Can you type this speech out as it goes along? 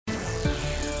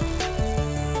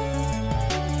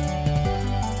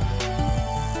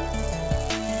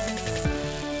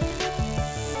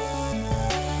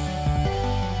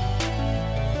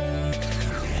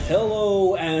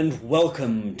Hello and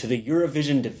welcome to the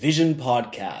Eurovision Division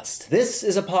podcast. This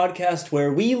is a podcast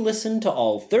where we listen to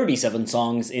all 37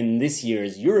 songs in this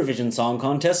year's Eurovision Song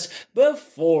Contest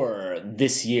before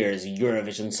this year's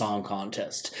Eurovision Song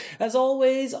Contest. As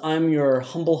always, I'm your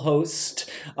humble host.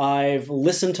 I've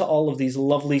listened to all of these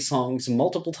lovely songs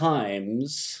multiple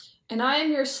times. And I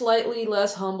am your slightly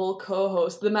less humble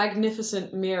co-host, the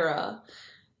magnificent Mira.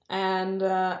 And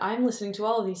I'm listening to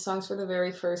all of these songs for the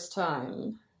very first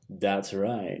time. That's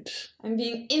right. I'm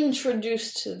being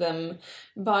introduced to them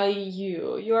by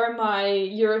you. You're my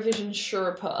Eurovision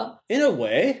Sherpa. In a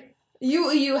way.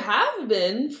 You have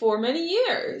been for many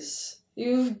years.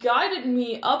 You've guided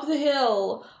me up the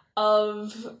hill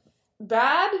of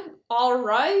bad,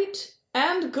 alright,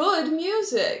 and good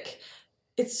music.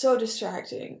 It's so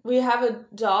distracting. We have a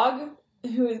dog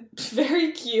who is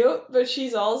very cute, but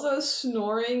she's also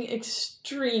snoring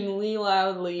extremely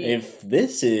loudly. If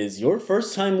this is your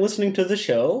first time listening to the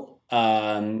show,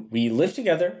 we live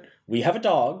together, we have a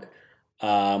dog.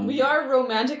 We are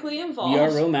romantically involved. We are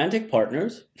romantic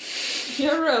partners. We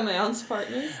are romance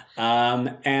partners.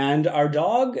 And our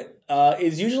dog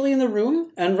is usually in the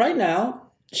room, and right now,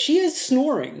 she is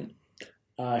snoring.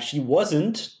 She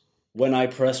wasn't when I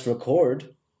pressed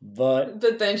record. But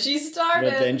then she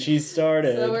started.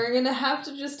 So we're going to have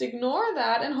to just ignore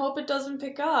that and hope it doesn't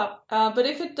pick up. But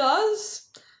if it does,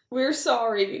 we're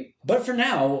sorry. But for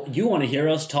now, you want to hear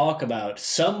us talk about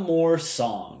some more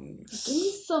songs. Give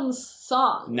me some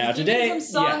songs. Now today, Give me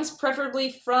some songs,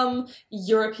 preferably from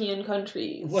European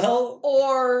countries. Well,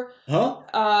 or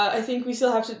I think we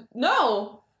still have to.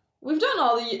 No, we've done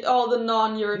all the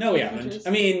non-European. No, we haven't. countries. I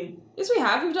mean, yes, we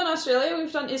have. We've done Australia.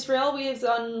 We've done Israel. We've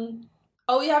done.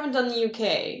 Oh, we haven't done the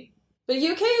UK. But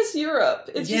UK is Europe.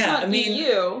 It's just not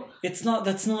EU. It's not.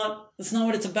 That's not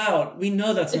what it's about. We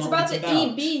know that's not what it's about. It's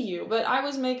about the EBU, but I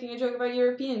was making a joke about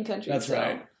European countries. That's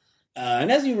right.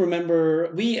 And as you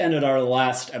remember, we ended our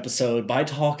last episode by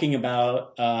talking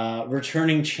about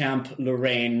returning champ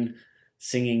Lorraine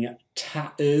singing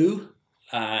Ta-Oo.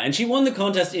 And she won the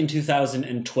contest in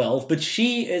 2012, but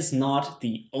she is not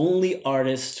the only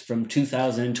artist from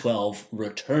 2012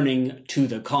 returning to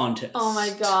the contest. Oh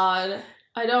my god.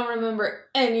 I don't remember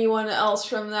anyone else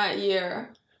from that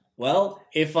year. Well,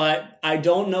 if I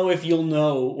don't know if you'll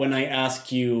know when I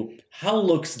ask you, how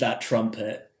looks that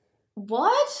trumpet?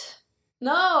 What?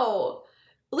 No.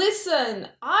 Listen,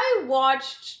 I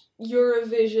watched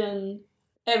Eurovision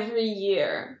every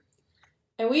year.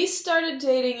 And we started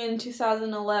dating in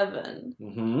 2011.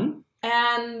 Mm-hmm.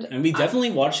 And we definitely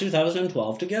watched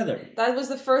 2012 together. That was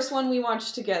the first one we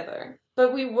watched together.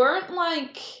 But we weren't,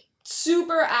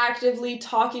 super actively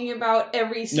talking about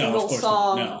every single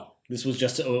song. No. This was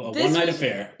just a one-night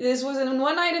affair. This was a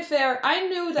one-night affair. I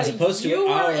knew that as opposed you to were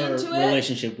our into it.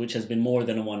 relationship, which has been more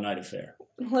than a one-night affair.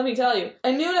 Let me tell you.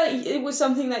 I knew that it was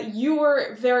something that you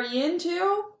were very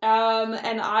into.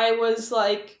 And I was,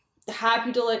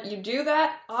 happy to let you do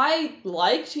that. I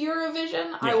liked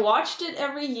Eurovision. Yeah. I watched it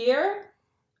every year.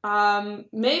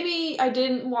 Maybe I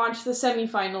didn't watch the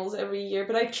semifinals every year,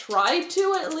 but I tried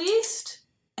to at least.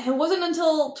 And it wasn't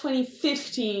until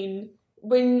 2015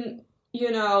 when,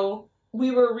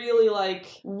 we were really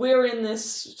we're in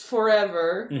this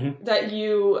forever, mm-hmm. that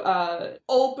you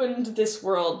opened this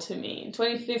world to me.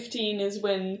 2015 is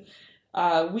when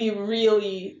we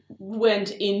really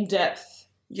went in depth.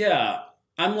 Yeah.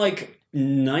 I'm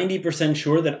 90%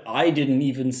 sure that I didn't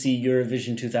even see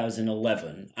Eurovision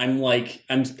 2011.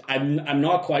 I'm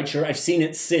not quite sure. I've seen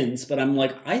it since, but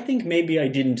I think maybe I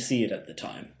didn't see it at the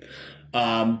time.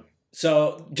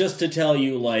 So just to tell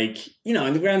you,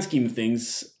 in the grand scheme of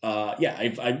things,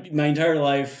 I've my entire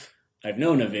life I've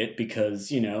known of it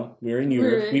because, we're in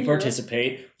Europe, we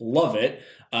participate, love it.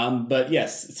 But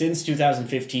yes, since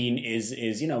 2015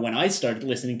 is when I started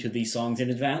listening to these songs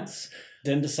in advance,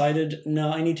 then decided,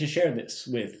 no, I need to share this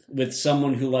with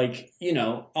someone who,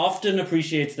 often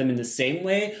appreciates them in the same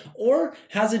way or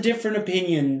has a different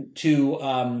opinion to,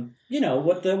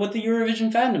 what the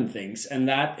Eurovision fandom thinks. And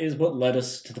that is what led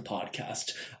us to the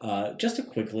podcast. Just a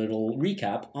quick little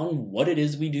recap on what it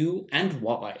is we do and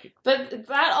why. But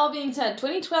that all being said,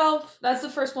 2012, that's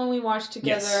the first one we watched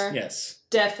together. Yes.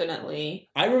 Definitely.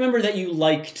 I remember that you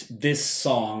liked this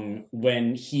song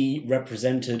when he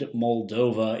represented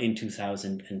Moldova in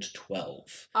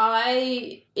 2012.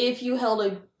 If you held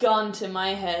a gun to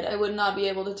my head, I would not be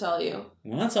able to tell you.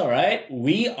 Well, that's all right.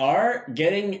 We are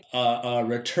getting a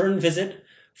return visit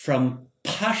from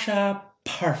Pasha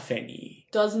Parfeni.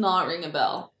 Does not ring a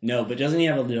bell. No, but doesn't he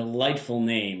have a delightful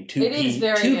name? It is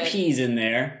very two good. P's in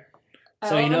there.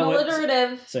 So you know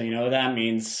alliterative. So you know what that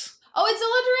means. Oh, it's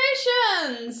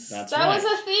alliterations! That's that right. was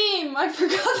a theme. I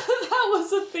forgot that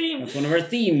was a theme. That's one of our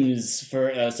themes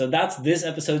for. So that's this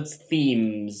episode's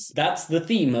themes. That's the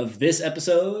theme of this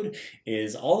episode.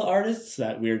 Is all the artists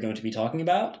that we're going to be talking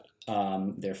about.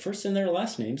 Their first and their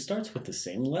last name starts with the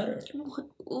same letter.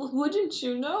 Wouldn't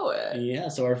you know it? Yeah.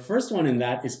 So our first one in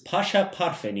that is Pasha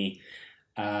Parfeni.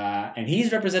 And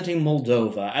he's representing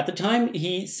Moldova. At the time,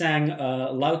 he sang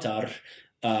Lautar,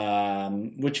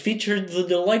 which featured the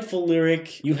delightful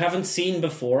lyric, "You haven't seen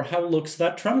before, how looks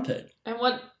that trumpet?" And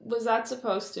what was that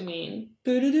supposed to mean?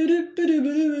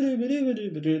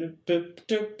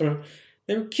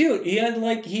 They were cute. He had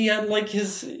like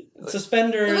his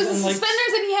suspenders. It was and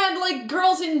suspenders and he had like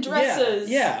girls in dresses.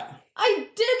 Yeah. I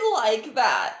did like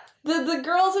that. The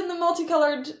girls in the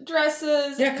multicolored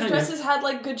dresses. Yeah, and the kind dresses of. had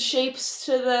like good shapes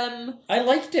to them. I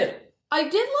liked it. I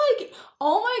did like.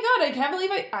 Oh my god! I can't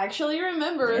believe I actually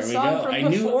remember There a we song go. from I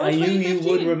knew before you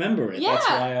 2015. would remember it. Yeah. That's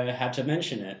why I had to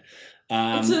mention it.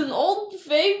 It's an old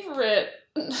favorite.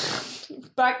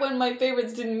 Back when my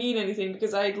favorites didn't mean anything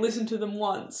because I listened to them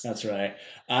once. That's right.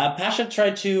 Pasha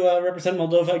tried to represent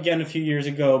Moldova again a few years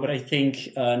ago, but I think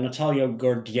Natalia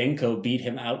Gordienko beat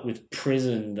him out with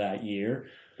Prison that year.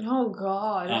 Oh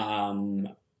god.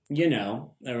 You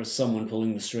know, there was someone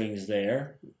pulling the strings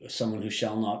there, someone who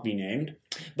shall not be named.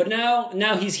 But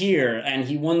now he's here, and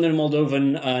he won the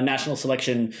Moldovan national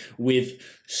selection with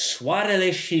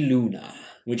Soarele și Luna,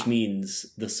 which means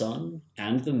the sun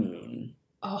and the moon.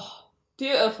 Oh,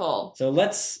 beautiful. So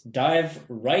let's dive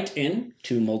right in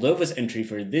to Moldova's entry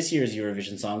for this year's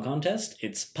Eurovision Song Contest.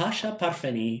 It's Pasha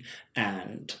Parfeni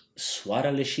and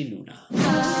Soarele și Luna.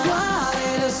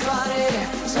 Soarele, soarele,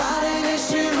 soarele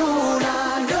și luna,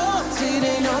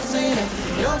 nopține, nopține,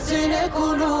 nopține cu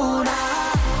luna.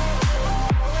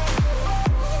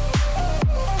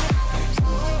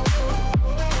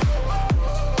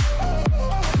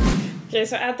 Okay,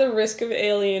 so at the risk of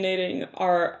alienating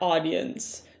our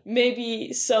audience,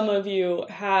 maybe some of you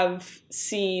have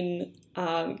seen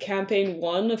campaign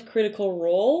 1 of Critical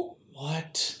Role.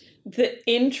 What? The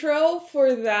intro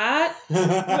for that,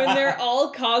 when they're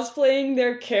all cosplaying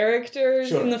their characters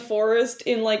Sure. in the forest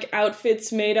in like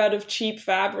outfits made out of cheap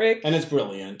fabric, And it's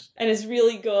brilliant. and it's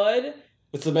really good.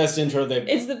 It's the best intro they've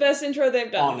It's the best intro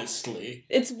they've done. honestly.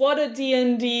 It's what a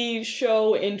D&D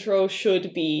show intro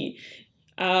should be,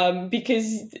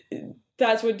 because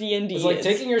that's what D&D It's like is.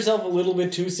 taking yourself a little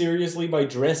bit too seriously by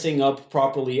dressing up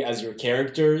properly as your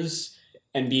characters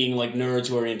and being like nerds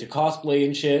who are into cosplay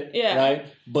and shit, Yeah. right?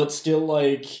 But still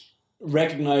like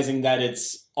recognizing that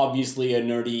it's obviously a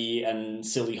nerdy and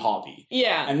silly hobby.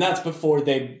 Yeah. And that's before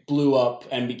they blew up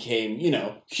and became, you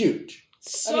know, huge.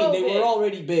 So I mean, they big. were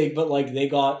already big, but like they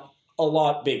got a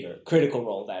lot bigger. Critical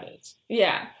Role, that is.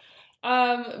 Yeah.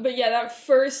 But yeah, that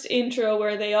first intro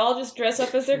where they all just dress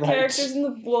up as their Right. characters in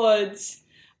the woods.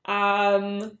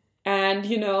 And,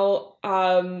 you know,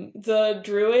 the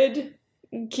druid,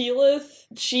 Keyleth,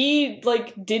 she,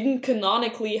 like, didn't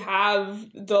canonically have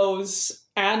those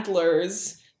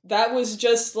antlers. That was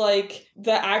just, like,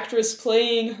 the actress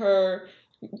playing her,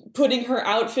 putting her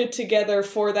outfit together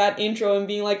for that intro and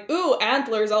being like, ooh,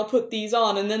 antlers, I'll put these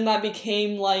on. And then that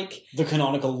became, like, The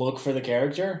canonical look for the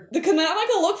character? the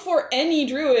canonical look for any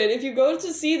druid. If you go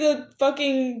to see the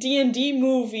fucking D&D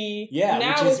movie Yeah,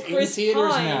 now which is with in Chris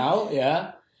theaters Pine. now,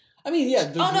 yeah. I mean,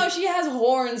 yeah. Oh no, she has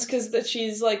horns because that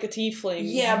she's like a tiefling.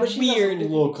 Yeah, but she weird.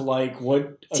 doesn't look like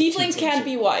what a Tieflings tiefling can't should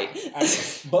be white.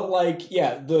 But like,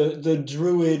 yeah, the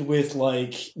druid with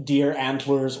like deer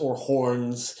antlers or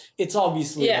horns, it's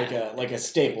obviously Yeah. like a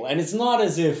staple, and it's not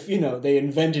as if they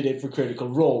invented it for Critical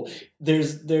Role.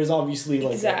 There's obviously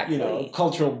like Exactly. a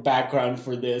cultural background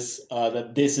for this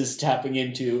that this is tapping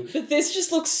into. But this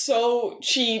just looks so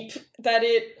cheap that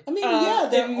it I mean, yeah,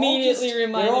 they're immediately they're all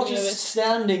reminded me of just it.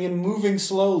 standing and moving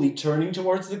slowly, turning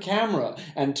towards the camera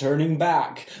and turning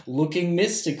back, looking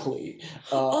mystically.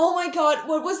 Oh my god,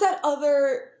 what was the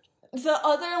other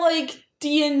like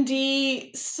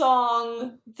D&D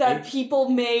song that people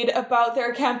made about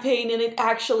their campaign and it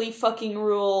actually fucking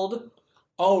ruled?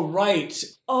 Oh, right.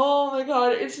 Oh my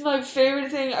god, it's my favorite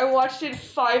thing. I watched it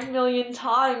 5 million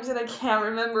times and I can't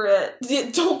remember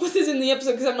it. Don't put this in the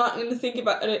episode because I'm not going to think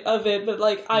of it, but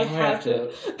like, I You have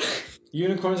to.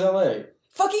 Unicorns LA.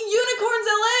 Fucking Unicorns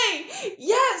LA!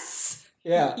 Yes!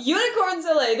 Yeah. Unicorns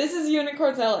LA. This is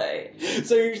Unicorns LA.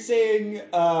 So you're saying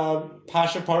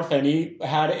Pasha Parfeni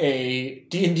had a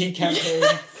D&D campaign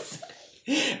Yes!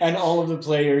 and all of the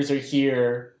players are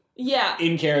here Yeah.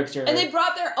 in character. And they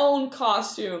brought their own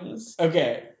costumes.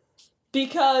 Okay.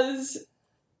 Because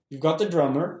You've got the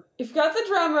drummer. you've got the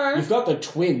drummer. You've got the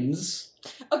twins.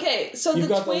 Okay, so You've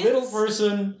the got twins... the little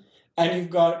person and you've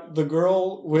got the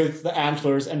girl with the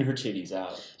antlers and her titties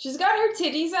out. She's got her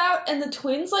titties out, and the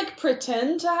twins, like,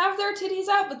 pretend to have their titties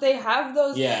out, but they have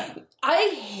those... Yeah.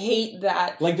 I hate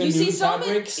that. Like the nude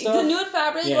fabric stuff? The nude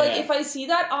fabric, Yeah. like, if I see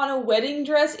that on a wedding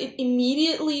dress, it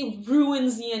immediately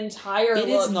ruins the entire look.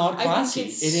 It is not classy. I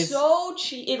think it's so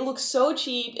cheap. It looks so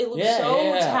cheap. It looks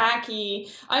so tacky.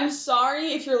 I'm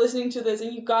sorry if you're listening to this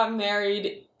and you got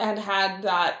married and had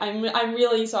that. I'm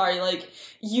really sorry. Like,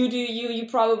 you do you. You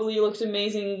probably looked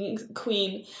amazing,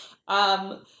 queen.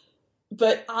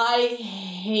 But I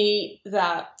hate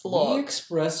that look. We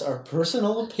express our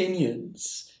personal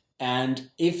opinions. And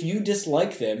if you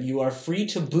dislike them, you are free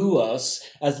to boo us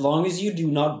as long as you do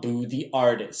not boo the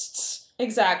artists.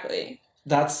 Exactly.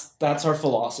 That's our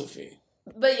philosophy.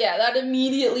 But yeah, that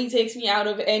immediately takes me out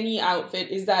of any outfit,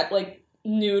 is that, like,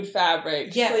 nude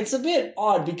fabric. Yeah, like, it's a bit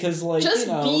odd because, like, just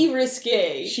be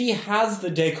risque. She has the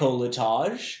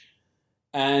décolletage,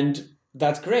 and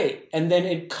that's great. And then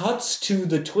it cuts to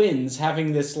the twins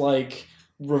having this, like,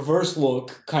 reverse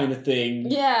look kind of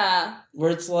thing. Yeah. Where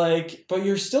it's like, but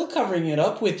you're still covering it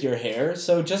up with your hair,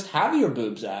 so just have your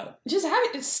boobs out. Just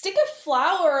stick a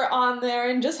flower on there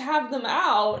and just have them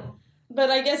out.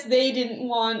 But I guess they didn't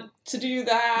want to do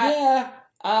that.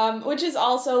 Yeah. Which is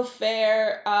also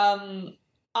fair.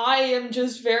 I am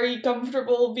just very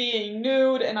comfortable being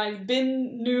nude, and I've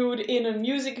been nude in a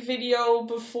music video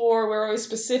before where I was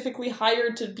specifically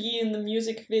hired to be in the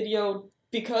music video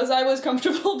because I was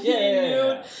comfortable being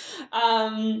nude.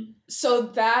 So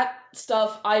that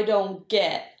stuff I don't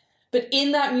get. But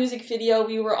in that music video,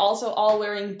 we were also all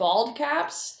wearing bald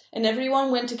caps, and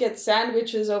everyone went to get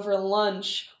sandwiches over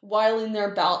lunch while in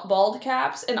their bald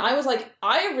caps, and I was like,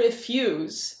 I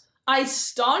refuse. I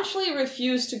staunchly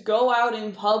refuse to go out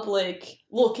in public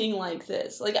looking like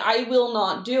this. Like, I will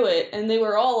not do it. And they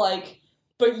were all like,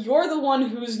 but you're the one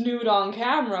who's nude on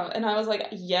camera. And I was like,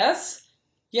 yes.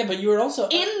 Yeah, but you were also...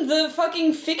 in the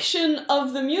fucking fiction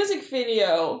of the music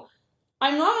video.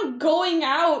 I'm not going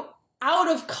out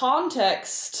of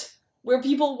context where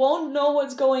people won't know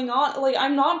what's going on. Like,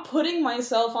 I'm not putting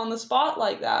myself on the spot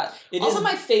like that.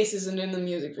 My face isn't in the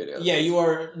music video. Yeah, you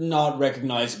are not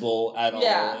recognizable at all.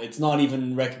 Yeah. It's not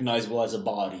even recognizable as a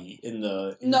body in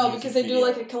the No, because they do,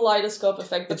 like, a kaleidoscope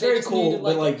effect. But it's very cool, needed,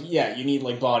 but, like, yeah, you need,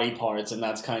 like, body parts, and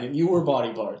that's kind of... You were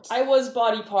body parts. I was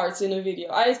body parts in a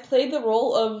video. I played the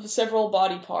role of several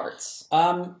body parts.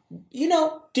 You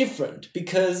know, different,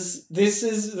 because this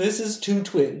is two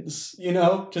twins, you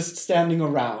know, just standing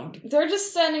around. They're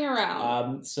just standing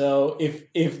around. So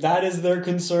if that is their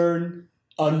concern,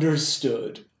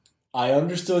 understood. I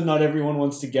understood not everyone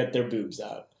wants to get their boobs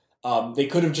out. They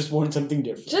could have just worn something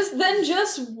different.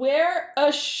 Just wear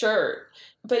a shirt.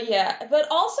 But yeah, but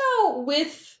also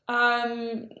with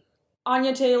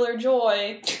Anya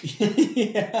Taylor-Joy.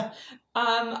 Yeah.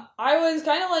 I was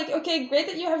kind of like, okay, great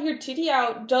that you have your titty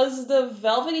out. Does the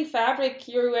velvety fabric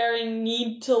you're wearing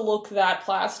need to look that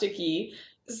plasticky?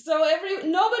 So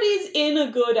nobody's in a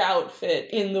good outfit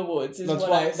in the woods.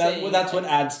 That's what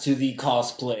adds to the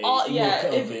cosplay. Look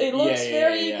of it looks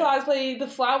very yeah. cosplay. The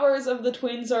flowers of the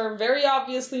twins are very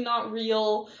obviously not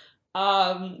real.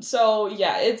 So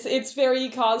yeah, it's very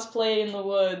cosplay in the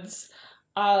woods.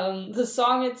 The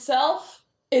song itself,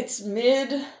 it's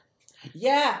mid.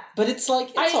 Yeah, but it's like,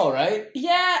 it's alright.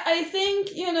 Yeah, I think,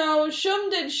 Shum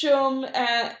did Shum,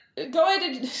 and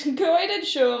Goei did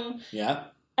Shum. Yeah.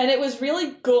 And it was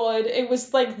really good. It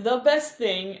was, like, the best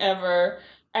thing ever.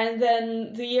 And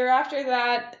then the year after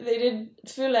that, they did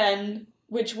Fulen,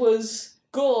 which was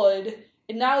good.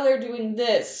 And now they're doing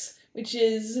this, which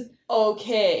is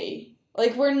okay.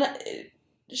 Like,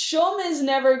 Shum is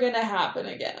never gonna happen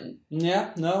again.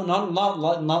 Yeah, no, not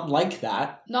like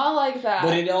that. Not like that.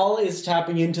 But it all is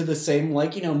tapping into the same,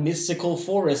 like, mystical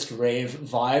forest rave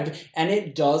vibe, and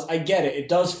I get it. It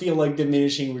does feel like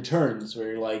diminishing returns,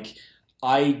 where you're like,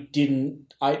 I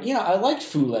liked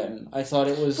Fulen. I thought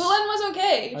it was... Fulen was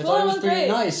okay. I thought it was pretty great.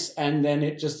 nice, and then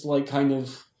it just, like, kind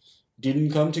of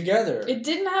didn't come together. It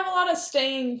didn't have a lot of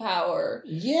staying power.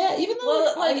 Yeah, even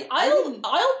though...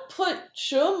 I'll put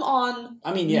Shum on...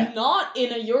 I mean, yeah. Not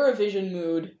in a Eurovision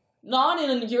mood. Not in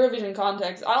a Eurovision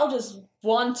context. I'll just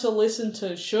want to listen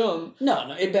to Shum.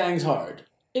 No, it bangs hard.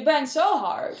 It bangs so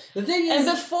hard. The thing is...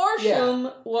 And before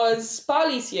Shum was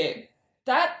Spalisier.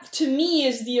 That, to me,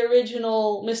 is the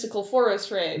original Mystical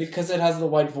Forest rave. Because it has the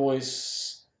white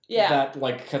voice Yeah. that,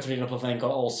 like, Katarina Pavenko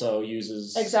also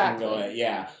uses. Exactly. In Goei.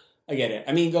 Yeah, I get it.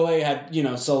 I mean, Goei had,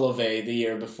 Solove the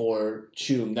year before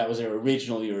Shum. That was their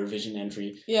original Eurovision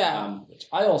entry. Yeah. Which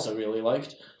I also really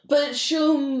liked. But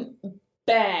Shum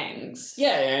bangs.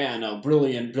 Yeah, no,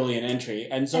 brilliant entry.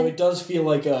 And so it does feel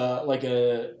like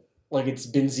a like it's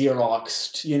been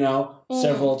Xeroxed, you know,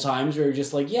 several times where you're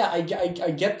just like, yeah, I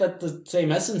get that the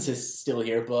same essence is still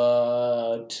here,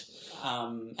 but...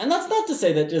 and that's not to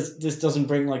say that this doesn't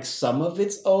bring, like, some of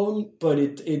its own, but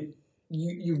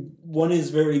one is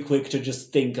very quick to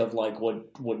just think of, like,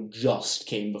 what just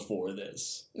came before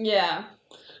this. Yeah.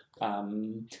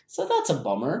 So that's a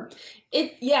bummer.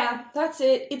 That's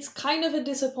it. It's kind of a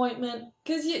disappointment,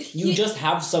 because you just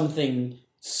have something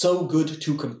so good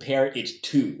to compare it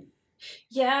to.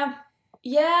 Yeah,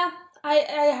 I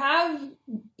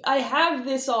have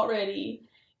this already.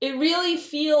 It really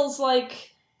feels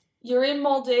like you're in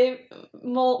Moldavia.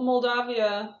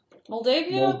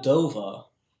 Moldova.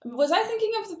 Was I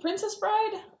thinking of The Princess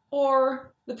Bride?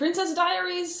 Or The Princess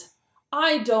Diaries?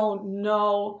 I don't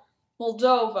know.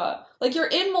 Moldova. Like, you're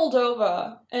in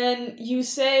Moldova, and you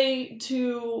say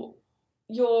to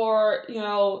your,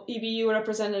 EBU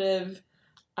representative,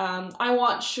 I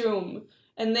want Shum.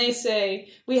 And they say,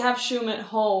 we have Shum at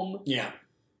home. Yeah.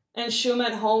 And Shum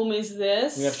at home is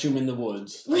this. We have Shum in the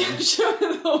woods. We have Shum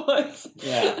in the woods.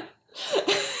 Yeah.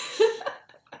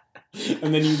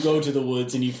 And then you go to the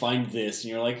woods and you find this, and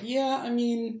you're like, yeah, I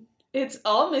mean... It's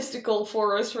a mystical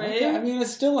forest, right? Okay, I mean, I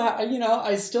still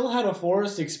had a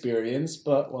forest experience,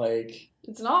 but, like...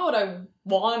 It's not what I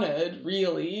wanted,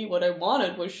 really. What I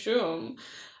wanted was Shum.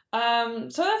 So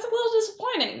that's a little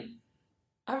disappointing.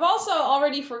 I've also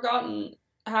already forgotten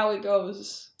how it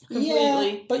goes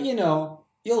completely. Yeah, but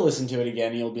you'll listen to it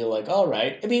again and you'll be like, all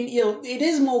right. I mean, it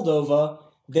is Moldova.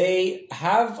 They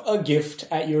have a gift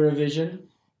at Eurovision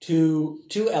to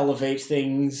elevate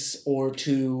things, or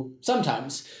to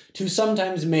sometimes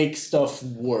make stuff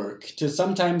work, to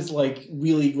sometimes, like,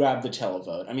 really grab the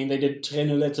televote. I mean, they did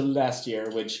Trenuletul last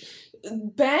year, which...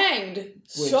 banged!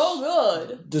 So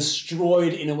good!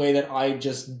 Destroyed in a way that I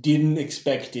just didn't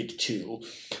expect it to.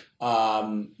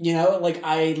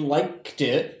 I liked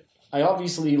it. I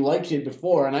obviously liked it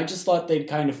before, and I just thought they'd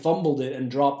kind of fumbled it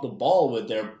and dropped the ball with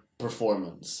their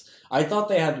performance. I thought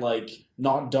they had, like,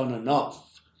 not done enough.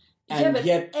 And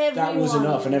yet that was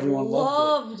enough, and everyone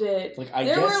loved it. Like, I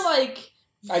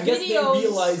guess they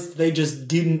realized they just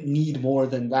didn't need more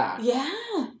than that. Yeah.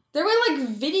 There were, like,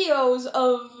 videos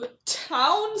of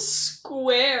town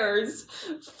squares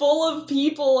full of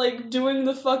people, like, doing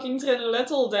the fucking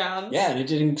Trenuletul dance. Yeah, and it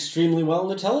did extremely well in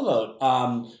the televote.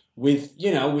 With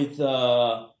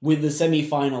the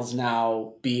semifinals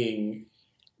now being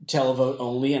televote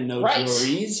only and no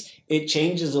juries, it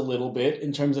changes a little bit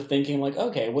in terms of thinking, like,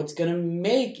 okay, what's gonna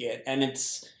make it? And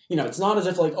it's not as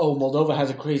if, like, oh, Moldova has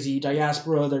a crazy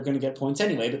diaspora, they're gonna get points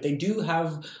anyway, but they do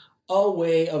have a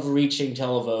way of reaching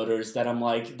televoters that I'm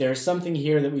like, there's something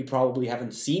here that we probably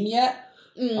haven't seen yet,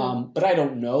 but I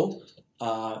don't know.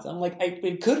 So I'm like,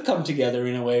 it could come together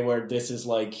in a way where this is,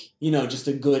 like, just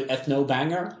a good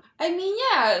ethno-banger. I mean,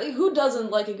 yeah, who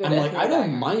doesn't like a good ethno-banger? I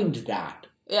don't mind that.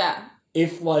 Yeah.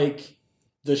 If, like,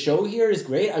 the show here is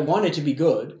great, I want it to be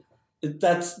good.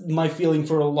 That's my feeling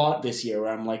for a lot this year,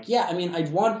 where I'm like, yeah, I mean,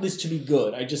 I'd want this to be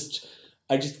good. I just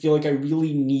feel like I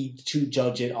really need to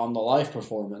judge it on the live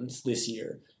performance this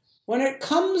year. When it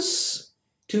comes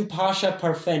to Pasha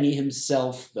Parfeni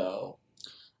himself, though...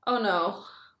 Oh no.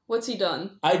 What's he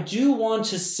done? I do want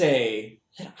to say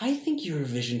that I think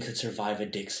Eurovision could survive a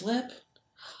dick slip.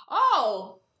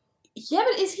 Oh! Yeah,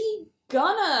 but is he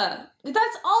gonna?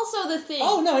 That's also the thing.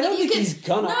 Oh, no, I don't think he's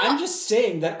gonna. No. I'm just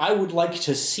saying that I would like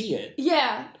to see it.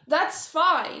 Yeah, that's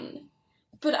fine.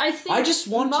 But I think I just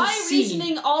want to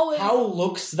see how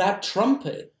looks that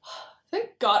trumpet.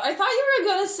 Thank God. I thought you were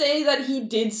going to say that he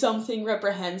did something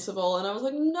reprehensible, and I was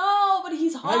like, no, but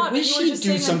he's hot. I wish he'd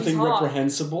do something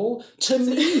reprehensible to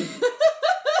me.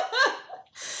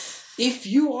 If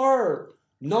you are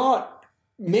not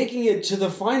making it to the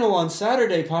final on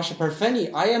Saturday, Pasha Parfeni,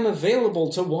 I am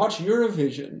available to watch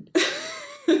Eurovision.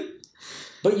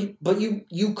 But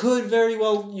you could very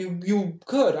well, you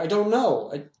could, I don't know.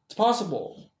 It's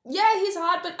possible. Yeah, he's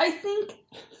hot, but I think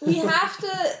we have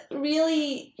to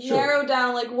really narrow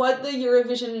down, like, what the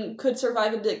Eurovision could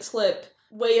survive a dick slip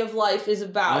way of life is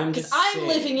about. Because I'm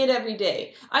living it every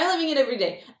day.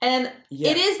 And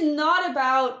it is not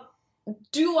about,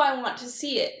 do I want to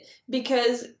see it?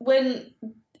 Because when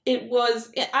it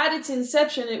was, at its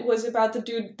inception, it was about the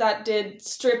dude that did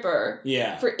Stripper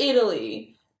for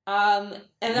Italy. No,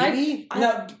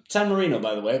 San Marino,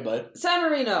 by the way, but... San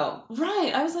Marino.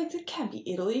 Right. I was like, that can't be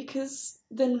Italy, because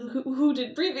then who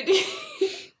did Brividi?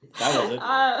 That was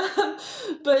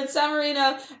it. But San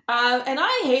Marino, and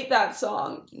I hate that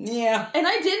song. Yeah. And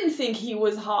I didn't think he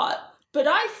was hot, but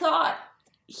I thought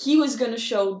he was going to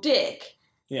show dick.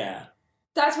 Yeah.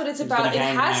 That's what it's He's about. gonna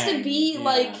It has to hang, be yeah.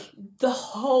 like the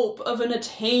hope of an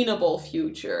attainable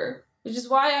future, which is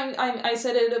why I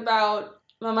said it about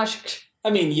Mamash. I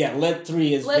mean, yeah, Let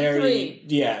 3 is Let very 3.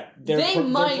 yeah. They're They they're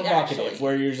might provocative, actually.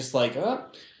 where you're just like,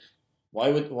 why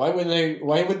would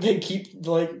they keep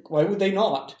like why would they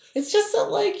not? It's just that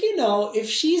like if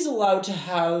she's allowed to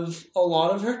have a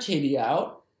lot of her titty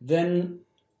out, then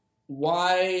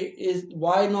why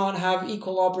not have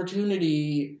equal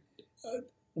opportunity?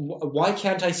 Why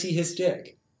can't I see his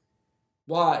dick?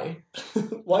 Why?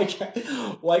 why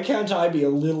can't I be a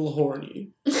little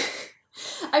horny?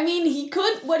 I mean,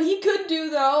 what he could do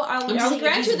though, I'll saying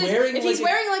grant if you he's this, wearing, if like, he's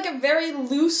wearing like a very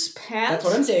loose pant, That's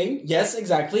what I'm saying. Yes,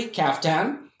 exactly.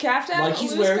 Caftan, caftan, like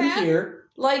he's loose wearing pant, here.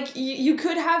 like you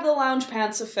could have the lounge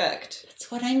pants effect. That's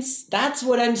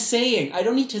what I'm saying. I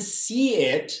don't need to see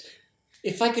it.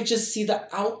 If I could just see the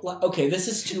outline. Okay, this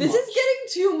is too much. This is getting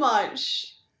too much.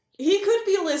 He could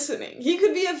be listening. He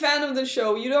could be a fan of the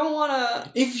show. You don't want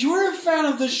to... If you're a fan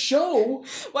of the show,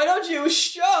 why don't you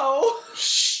show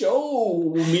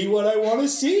me what I want to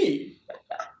see.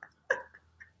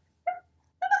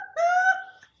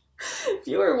 If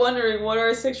you were wondering what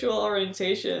our sexual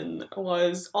orientation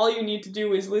was, all you need to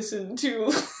do is listen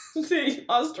to the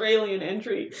Australian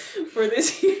entry for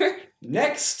this year.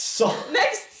 Next song.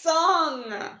 Next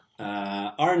song!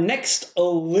 Our next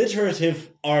alliterative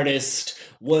artist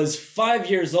was 5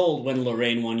 years old when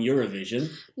Lorraine won Eurovision.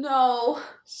 No.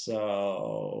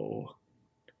 So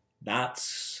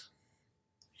that's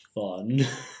fun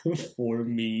for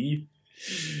me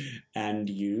and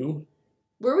you.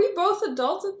 Were we both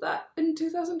adults at that in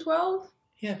 2012?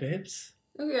 Yeah, babes.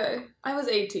 Okay. I was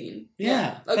 18.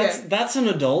 Yeah. Okay. That's an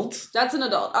adult. That's an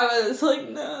adult. I was like,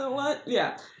 no, what?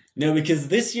 Yeah. No, because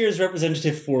this year's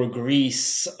representative for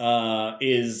Greece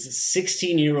is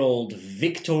 16-year-old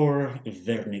Viktor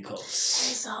Vernikos.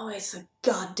 He's always a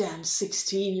goddamn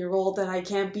 16-year-old that I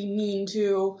can't be mean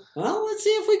to. Well, let's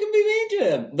see if we can be mean to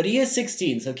him. But he is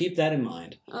 16, so keep that in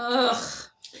mind. Ugh.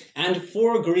 And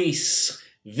for Greece,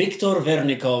 Viktor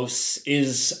Vernikos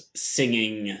is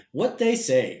singing What They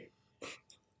Say.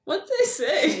 What they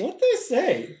say? What they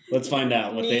say? Let's find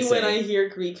out what me they say. when I hear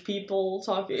Greek people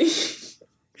talking.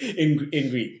 In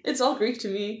Greek. It's all Greek to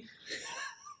me.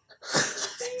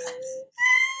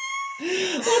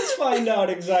 Let's find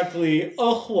out exactly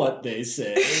what they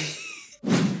say.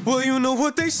 Well, you know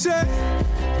what they say.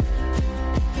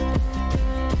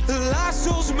 Lost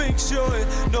souls make sure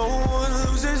no one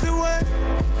loses their way.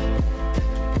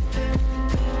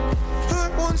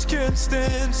 Hurt ones can't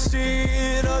stand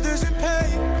seeing others in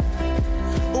pain.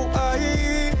 Oh, I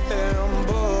am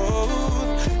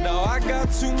both. Now I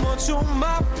got too much on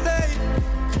my plate,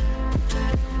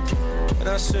 and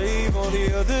I save all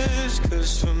the others,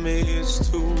 'cause for me it's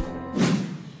too.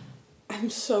 I'm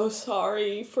so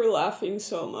sorry for laughing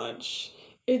so much.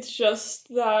 It's just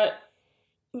that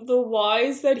the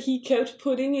Y's that he kept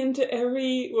putting into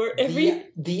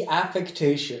the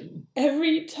affectation.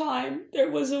 every time there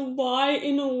was a Y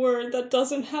in a word that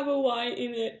doesn't have a Y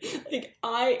in it. Like,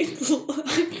 I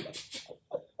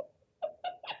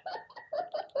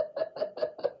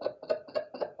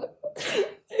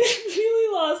really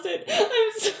lost it.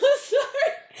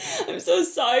 I'm so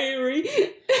sorry.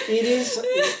 It is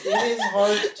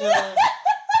hard to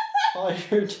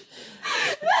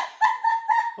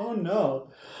Oh no.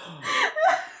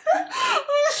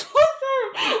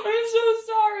 I'm so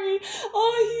sorry.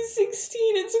 Oh, he's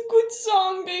 16. It's a good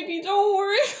song, baby. Don't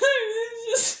worry.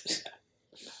 It's just...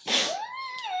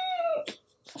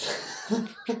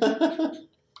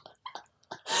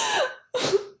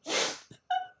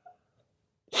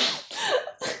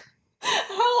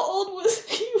 How old was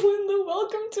he when the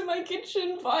Welcome to My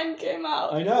Kitchen Vine came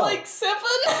out? I know. Like 7?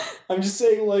 I'm just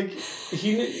saying, like,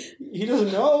 he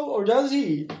doesn't know, or does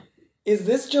he? Is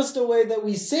this just a way that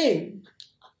we sing?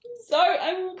 Sorry,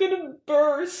 I'm gonna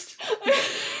burst. I'm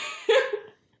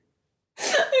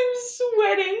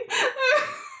sweating.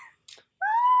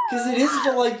 Because it is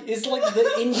it's like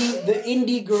the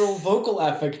indie girl vocal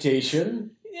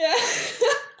affectation Yeah.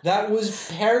 that was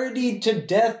parodied to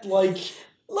death like 7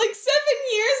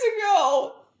 years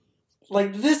ago.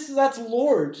 like this. That's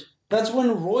Lord. That's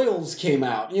when Royals came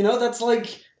out. You know, that's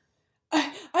like.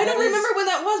 I don't remember when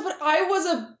that was, but I was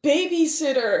a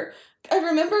babysitter. I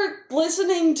remember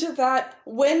listening to that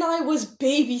when I was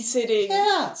babysitting.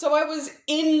 Yeah. So I was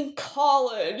in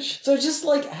college. So just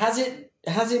like, has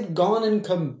it gone and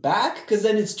come back? Because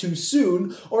then it's too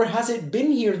soon. Or has it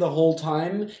been here the whole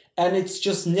time and it's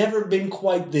just never been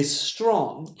quite this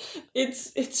strong?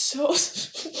 It's so...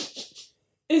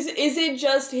 Is it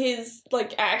just his,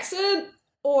 like, accent?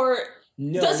 Or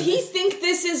No. Does he think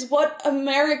this is what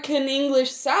American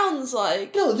English sounds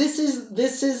like? No, this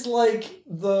is like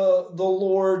the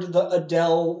Lord, the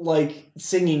Adele, like,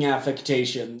 singing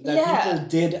affectation that people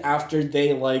did after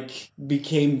they, like,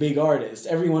 became big artists.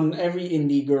 Every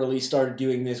indie girly started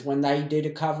doing this when they did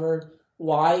a cover.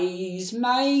 Wise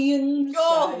man.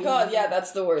 Oh, God, yeah,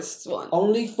 that's the worst one.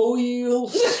 Only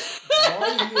fools.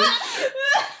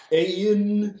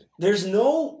 Ian. There's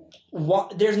no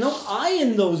I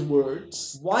in those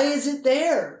words. Why is it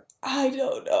there? I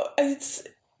don't know.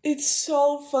 It's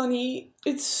so funny.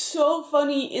 It's so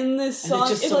funny in this song.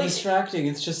 And it's just so distracting.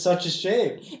 It's just such a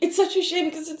shame. It's such a shame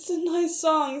because it's a nice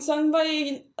song sung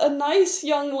by a nice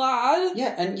young lad.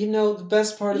 Yeah, and the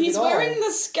best part of it all... He's wearing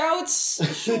the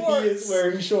Scouts shorts. He is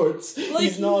wearing shorts. Like,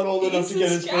 he's not old enough to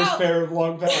get his first pair of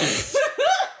long pants.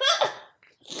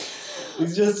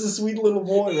 He's just a sweet little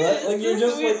boy, right? Like, you're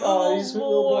just like, oh, he's a sweet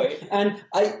little boy. And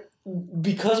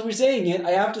because we're saying it,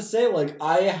 I have to say, like,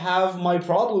 I have my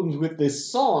problems with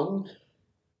this song,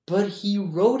 but he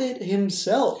wrote it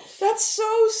himself. That's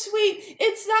so sweet.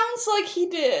 It sounds like he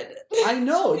did. I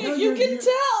know. No, you can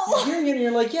tell. You're hearing it and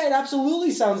you're like, yeah, it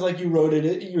absolutely sounds like you wrote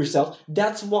it yourself.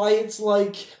 That's why it's,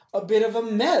 like, a bit of a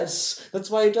mess. That's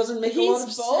why it doesn't make a lot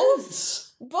of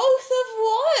sense. Both of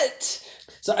what?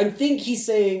 So I think he's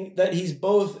saying that he's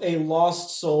both a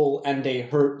lost soul and a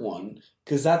hurt one.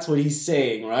 Because that's what he's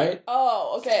saying, right?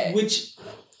 Oh, okay.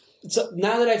 So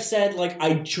now that I've said, like,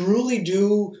 I truly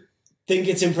do think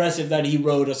it's impressive that he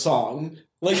wrote a song.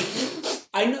 Like,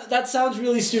 I know that sounds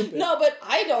really stupid. No, but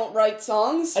I don't write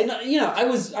songs. I know, I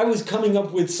was coming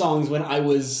up with songs when I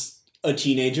was a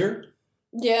teenager.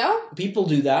 Yeah? People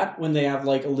do that when they have,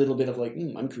 like, a little bit of, like,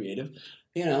 I'm creative.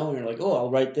 And you're like, oh, I'll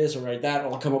write this or write that,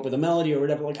 or I'll come up with a melody or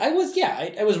whatever. Like, I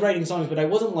was writing songs, but I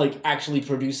wasn't, like, actually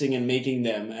producing and making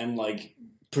them and, like,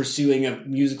 pursuing a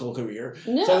musical career.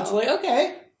 No. So it's like,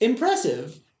 okay,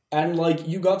 impressive. And, like,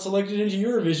 you got selected into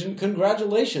Eurovision.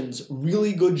 Congratulations.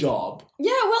 Really good job.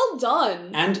 Yeah, well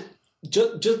done. And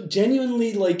just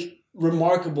genuinely, like,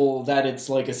 remarkable that it's,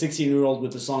 like, a 16-year-old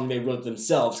with a song they wrote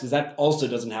themselves, because that also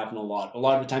doesn't happen a lot. A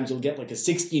lot of the times you'll get, like, a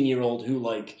 16-year-old who,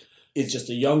 like... is just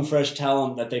a young, fresh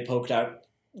talent that they poked out.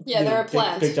 Yeah, they're a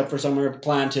plant. Picked up for somewhere,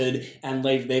 planted, and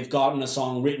they've gotten a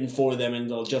song written for them, and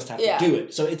they'll just have to do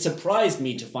it. So it surprised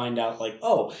me to find out, like,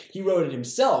 oh, he wrote it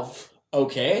himself.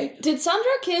 Okay. Did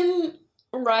Sandra Kim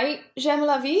write J'aime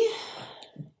la vie?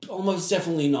 Almost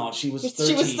definitely not. She was 13.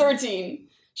 She was 13.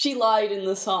 She lied in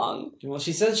the song. Well,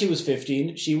 she said she was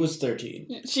 15. She was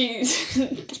 13.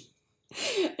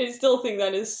 I still think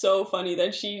that is so funny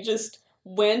that she just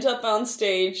went up on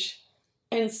stage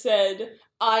and said,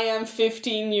 I am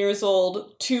 15 years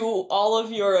old to all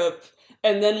of Europe,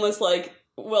 and then was like,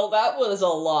 well, that was a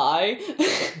lie.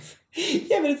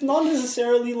 Yeah, but it's not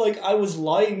necessarily like I was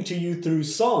lying to you through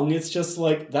song. It's just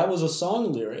like, that was a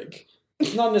song lyric.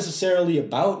 It's not necessarily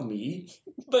about me.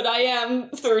 But I am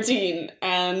 13,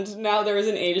 and now there is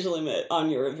an age limit on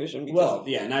Eurovision. Well,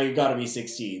 yeah, now you gotta be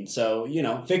 16. So,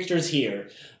 Victor's here.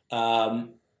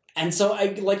 And so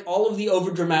I like all of the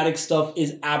overdramatic stuff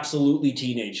is absolutely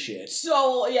teenage shit.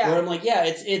 So yeah, where I'm like, yeah,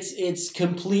 it's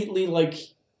completely like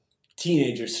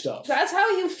teenager stuff. That's how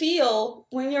you feel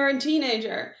when you're a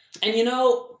teenager. And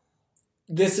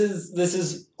this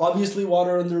is obviously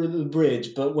water under the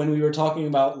bridge. But when we were talking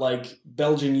about like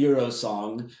Belgian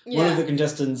Eurosong, one of the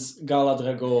contestants, Gala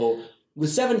Drago,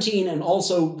 was 17 and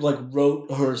also like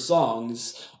wrote her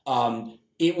songs.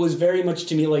 It was very much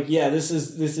to me like, yeah, this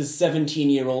is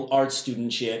 17-year-old art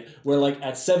student shit, where like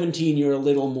at 17 you're a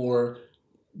little more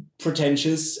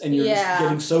pretentious and you're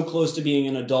getting so close to being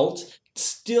an adult.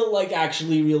 Still like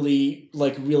actually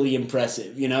really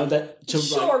impressive, that to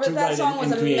write, that song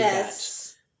was and create a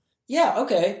mess. That. Yeah,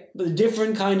 okay, but a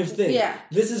different kind of thing. Yeah.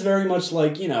 This is very much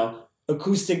like,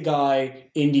 acoustic guy,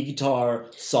 indie guitar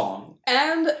song.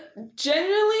 And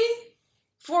generally,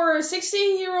 for a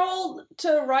 16-year-old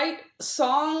to write a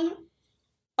song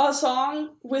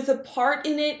with a part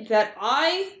in it that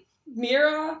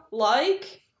Mira,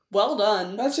 like, well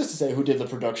done. That's just to say who did the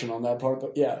production on that part,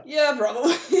 but yeah. Yeah,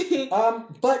 probably.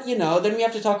 But, then we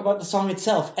have to talk about the song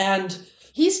itself, and...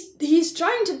 He's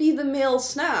trying to be the male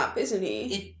Snap, isn't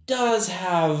he? It does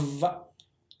have...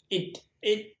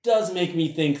 It does make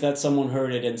me think that someone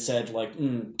heard it and said, like,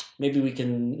 maybe we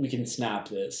can snap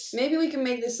this. Maybe we can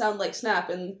make this sound like Snap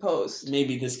in post.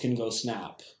 Maybe this can go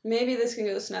Snap. Maybe this can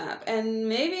go Snap. And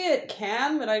maybe it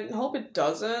can, but I hope it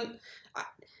doesn't.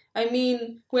 I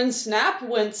mean, when Snap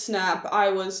went Snap,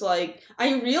 I was like...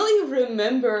 I really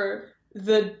remember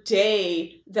the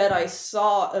day that I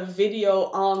saw a video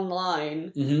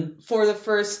online for the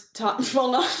first time.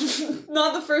 Well,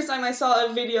 not the first time I saw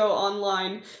a video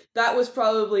online. That was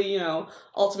probably,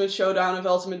 Ultimate Showdown of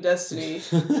Ultimate Destiny.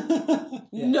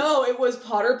 Yeah. No, it was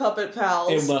Potter Puppet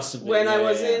Pals. It must have been. When I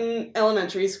was in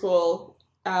elementary school.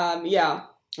 Yeah.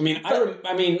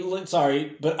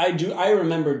 Sorry, but I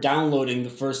remember downloading the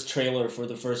first trailer for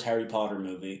the first Harry Potter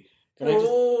movie. A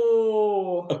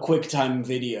QuickTime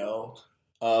video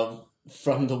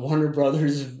from the Warner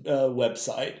Brothers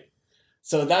website.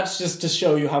 So that's just to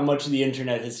show you how much the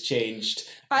internet has changed.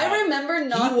 I remember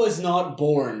not... He was not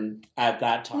born at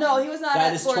that time. No, he was not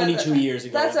That is 22 years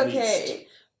ago. That's okay.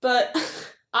 But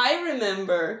I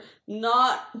remember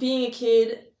not being a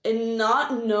kid and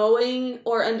not knowing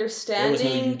or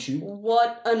understanding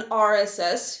what an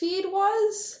RSS feed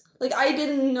was. Like, I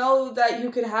didn't know that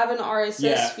you could have an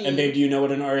RSS feed. And babe, do you know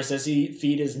what an RSS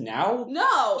feed is now?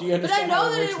 No, do you understand but I know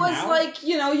that it was now? like,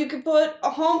 you could put a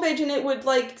homepage and it would,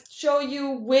 like, show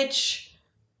you which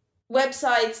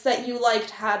websites that you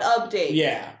liked had updates.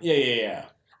 Yeah.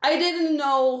 I didn't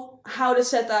know how to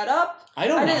set that up. I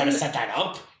don't know how to set that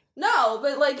up. No,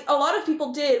 but, like, a lot of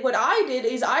people did. What I did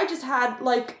is I just had,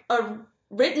 like, a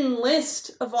written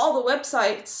list of all the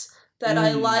websites that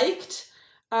I liked.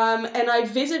 And I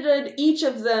visited each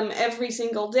of them every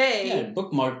single day. Yeah,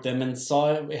 bookmarked them and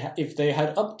saw if they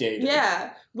had updated.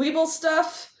 Yeah. Weeble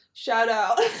stuff, shout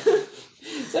out.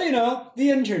 So, the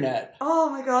internet. Oh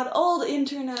my god, old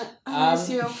internet. I miss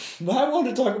you. But I want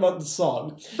to talk about the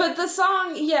song. But the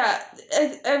song, yeah.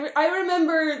 I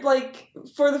remember, like,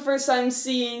 for the first time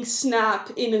seeing Snap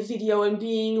in a video and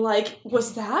being like,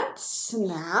 was that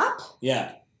Snap?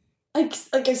 Yeah. I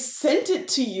sent it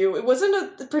to you. It wasn't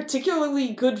a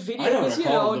particularly good video. I don't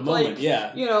recall the moment,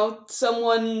 yeah.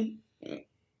 Someone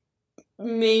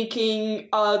making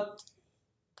a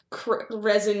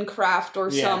resin craft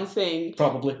or something.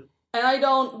 Probably. And I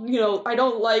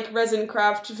don't like resin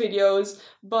craft videos,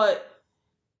 but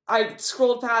I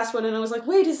scrolled past one and I was like,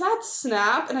 wait, is that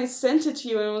Snap? And I sent it to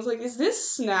you and I was like, is this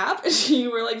Snap? And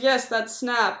you were like, yes, that's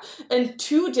Snap. And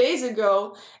 2 days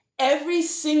ago, every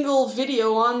single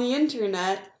video on the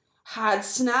internet had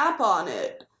Snap on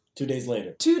it. 2 days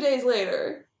later. 2 days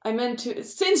later. I meant to...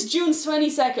 Since June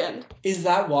 22nd. Is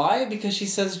that why? Because she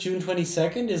says June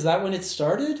 22nd? Is that when it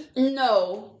started?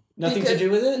 No. Nothing to do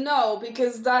with it? No,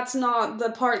 because that's not the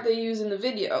part they use in the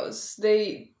videos.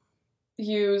 They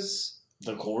use...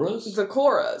 The chorus? The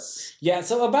chorus. Yeah,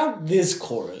 so about this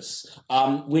chorus,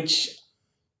 which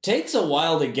takes a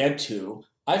while to get to...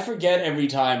 I forget every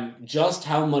time just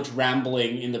how much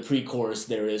rambling in the pre-chorus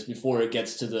there is before it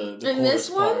gets to the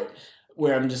chorus part.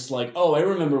 Where I'm just like, oh, I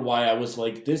remember why I was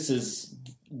like, this is...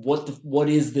 What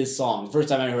is this song? First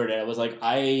time I heard it, I was like,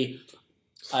 I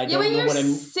don't know what I'm... Yeah, when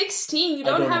you're 16, you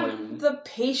don't have the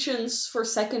patience for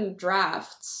second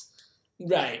drafts.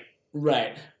 Right.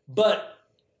 But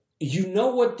you know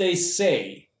what they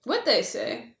say. What they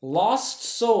say? Lost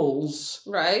souls...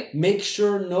 Right. Make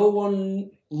sure no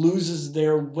one... loses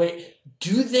their way.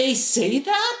 Do they say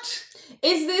that?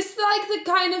 Is this like the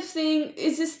kind of thing...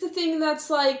 Is this the thing that's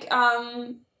like,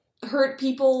 hurt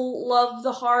people love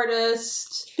the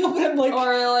hardest? No, but I'm like...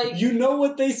 Or like... You know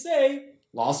what they say.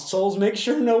 Lost souls make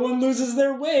sure no one loses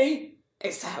their way.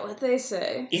 Is that what they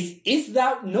say? Is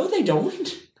that... No, they don't.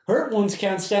 Hurt ones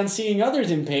can't stand seeing others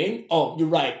in pain. Oh, you're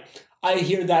right. I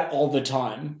hear that all the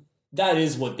time. That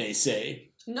is what they say.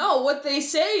 No, what they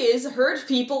say is hurt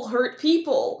people.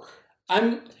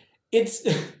 It's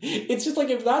just like,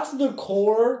 if that's the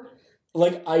core,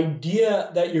 like,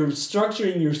 idea that you're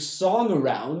structuring your song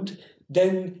around,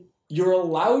 then you're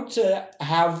allowed to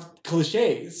have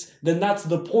cliches. Then that's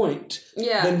the point.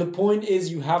 Yeah. Then the point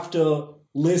is you have to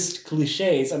list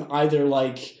cliches and either,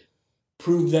 like,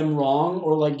 prove them wrong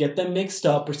or, like, get them mixed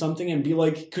up or something and be,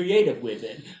 like, creative with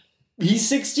it. He's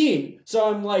 16, so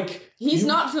I'm like... He's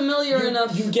not familiar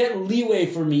enough. You get leeway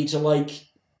for me to, like,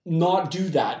 not do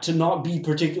that, to not be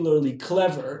particularly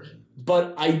clever.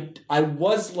 But I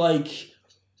was like,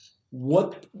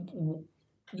 what?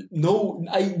 No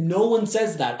one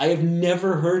says that. I have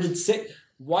never heard it say...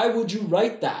 Why would you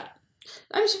write that?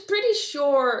 I'm pretty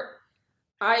sure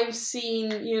I've seen,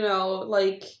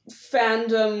 like,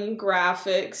 fandom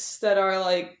graphics that are,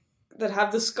 like, that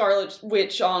have the Scarlet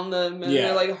Witch on them, and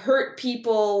they're like, hurt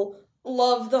people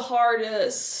love the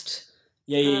hardest.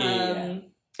 Yeah.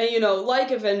 And,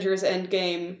 like Avengers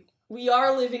Endgame, we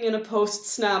are living in a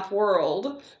post-Snap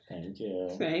world. Thank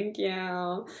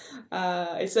you.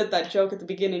 I said that joke at the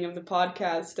beginning of the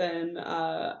podcast, and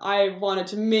I wanted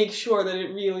to make sure that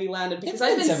it really landed, because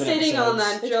I've been sitting on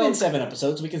that joke. It's been 7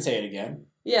 episodes, we can say it again.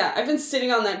 Yeah, I've been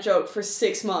sitting on that joke for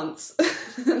 6 months,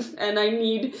 and I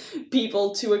need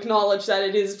people to acknowledge that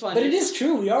it is funny. But it is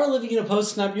true. We are living in a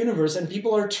post-Snap universe, and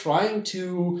people are trying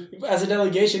to, as a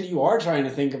delegation, you are trying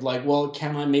to think of like, well,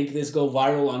 can I make this go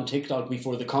viral on TikTok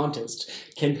before the contest?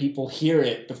 Can people hear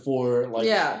it before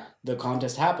the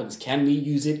contest happens? Can we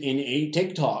use it in a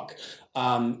TikTok?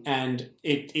 And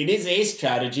it is a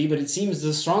strategy, but it seems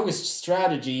the strongest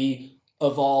strategy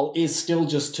of all is still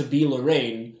just to be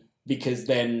Lorraine, because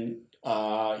then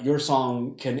your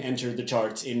song can enter the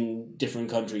charts in different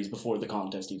countries before the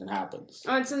contest even happens.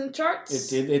 Oh, it's in the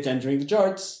charts? It's entering the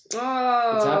charts.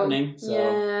 Oh. It's happening. So.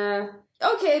 Yeah.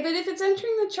 Okay, but if it's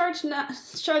entering the charts now...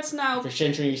 If it's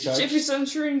entering the charts. If it's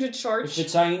entering the charts... If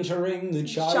it's entering the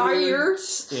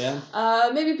charts. Yeah.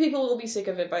 Maybe people will be sick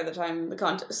of it by the time the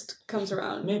contest comes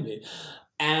around. Maybe.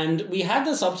 And we had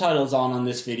the subtitles on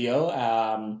this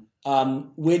video,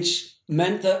 which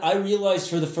meant that I realized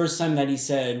for the first time that he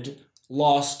said,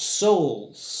 "Lost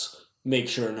souls, make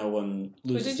sure no one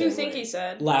loses." What did you think he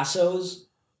said? Lassos.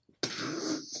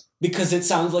 Because it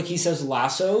sounds like he says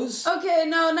lassos. Okay,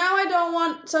 no, now I don't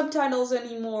want subtitles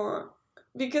anymore.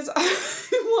 Because I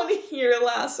want to hear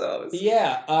lassos.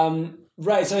 Yeah,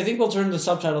 right, so I think we'll turn the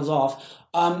subtitles off.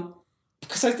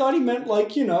 Because I thought he meant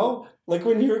like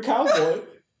when you're a cowboy.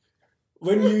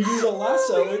 When you use a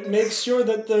lasso, it makes sure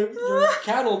that your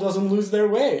cattle doesn't lose their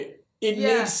way. It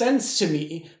made sense to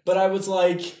me, but I was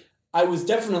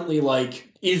definitely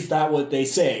like, is that what they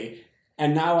say?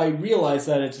 And now I realize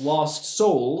that it's lost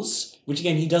souls, which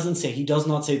again, he doesn't say. He does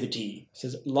not say the T. He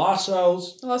says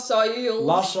lassos.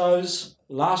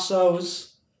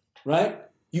 Lassos. Right?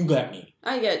 You get me.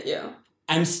 I get you.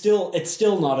 It's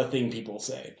still not a thing people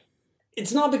say.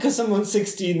 It's not because someone's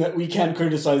 16 that we can't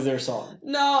criticize their song.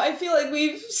 No, I feel like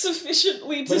we've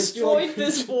sufficiently destroyed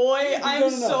this boy. I'm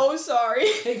so sorry.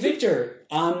 Hey, Victor,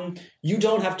 you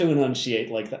don't have to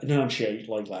enunciate like that.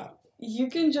 You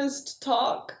can just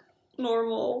talk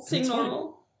normal, sing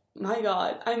normal. My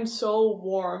God, I'm so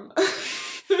warm.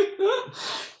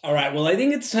 All right, well, I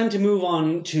think it's time to move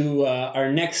on to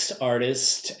our next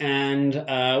artist, and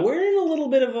we're in a little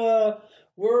bit of a...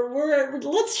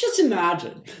 let's just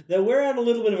imagine that we're at a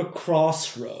little bit of a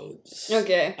crossroads.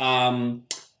 Okay.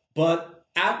 But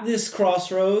at this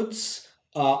crossroads,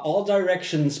 all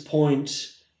directions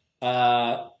point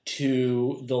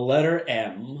to the letter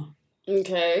M.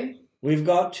 Okay. We've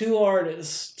got two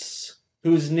artists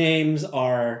whose names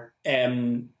are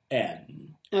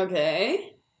M.M.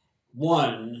 Okay.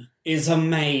 One is a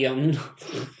man.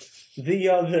 The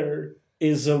other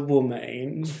is a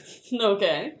woman.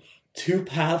 Okay. Two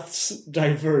paths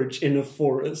diverge in a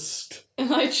forest.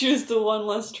 And I choose the one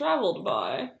less traveled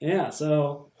by. Yeah,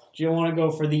 so do you want to go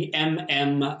for the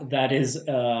MM that is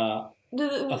a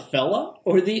fella?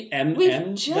 Or the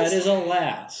MM that is a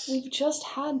lass? We've just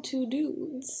had two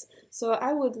dudes. So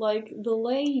I would like the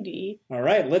lady. All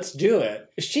right, let's do it.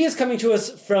 She is coming to us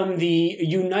from the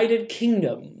United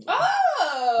Kingdom.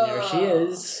 Oh! There she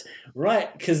is.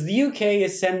 Right, because the UK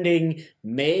is sending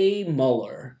Mae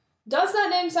Muller. Does that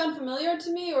name sound familiar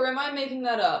to me, or am I making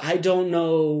that up? I don't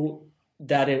know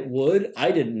that it would.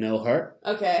 I didn't know her.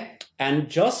 Okay. And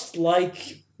just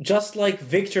like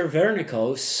Victor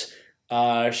Vernicos,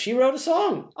 she wrote a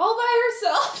song. All by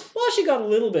herself? Well, she got a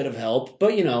little bit of help,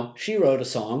 but, she wrote a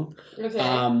song. Okay.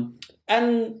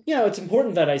 And, it's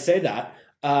important that I say that,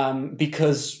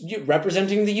 because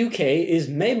representing the UK is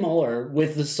Mae Muller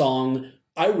with the song,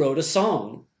 I Wrote a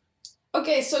Song.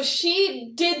 Okay, so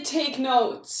she did take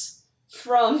notes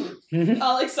from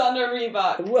Alexander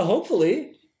Rybak. Well,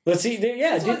 hopefully. Let's see. We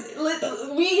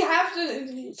have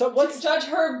to judge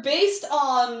her based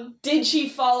on did she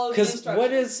follow the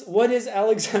instructions. Because what is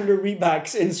Alexander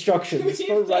Rybak's instructions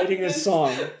for writing a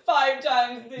song? 5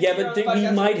 times this year. Yeah, but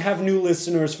we might have new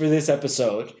listeners for this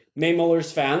episode. Mae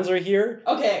Muller's fans are here.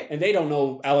 Okay. And they don't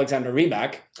know Alexander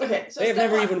Rybak. Okay, so they have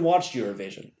never even watched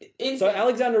Eurovision. Insane. So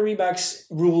Alexander Rybak's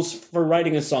rules for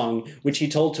writing a song, which he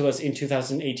told to us in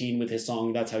 2018 with his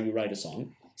song, That's How You Write a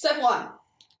Song. Step 1,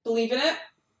 believe in it.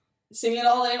 Sing it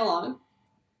all day long.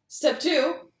 Step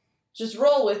 2, just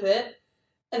roll with it.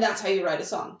 And that's how you write a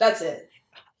song. That's it.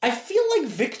 I feel like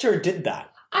Victor did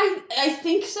that. I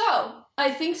think so.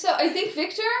 I think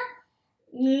Victor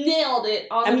nailed it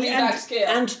on the Rybak scale.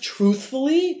 And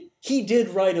truthfully, he did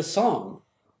write a song.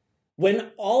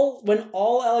 When all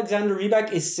Alexander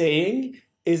Rybak is saying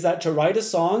is that to write a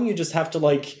song, you just have to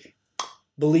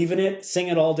believe in it, sing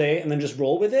it all day, and then just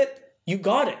roll with it. You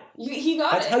got it. He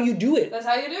got That's it. how you do it. That's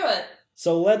how you do it.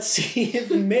 So let's see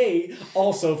if Mae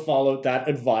also followed that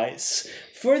advice.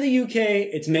 For the UK,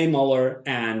 it's Mae Muller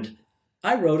and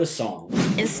I Wrote a Song.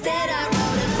 Instead I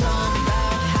wrote a song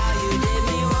about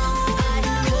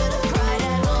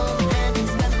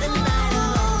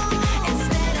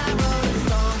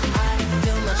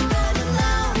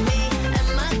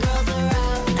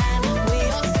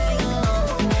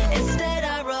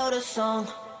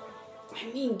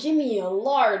mean, give me a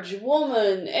large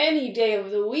woman any day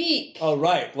of the week. Oh,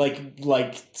 right.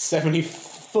 Like 70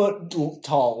 foot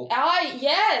tall.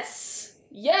 Yes.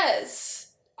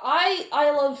 I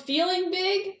love feeling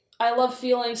big. I love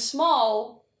feeling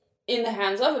small in the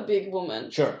hands of a big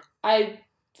woman. Sure. I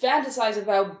fantasize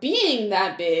about being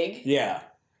that big. Yeah.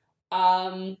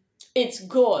 It's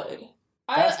good.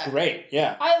 That's great,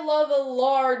 yeah. I love a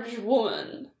large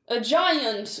woman. A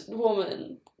giant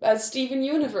woman. As Steven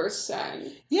Universe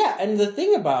sang. Yeah, and the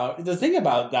thing about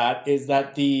that is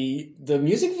that the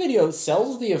music video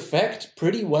sells the effect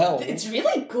pretty well. It's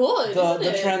really good.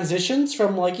 The transitions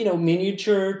from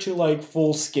miniature to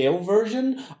full scale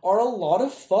version are a lot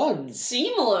of fun.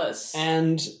 Seamless.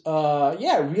 And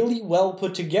really well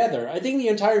put together. I think the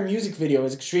entire music video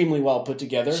is extremely well put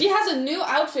together. She has a new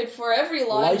outfit for every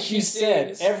line she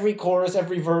said, every chorus,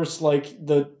 every verse,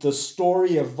 the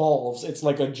story evolves. It's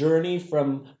like a journey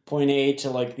from point A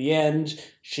to the end.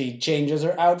 She changes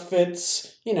her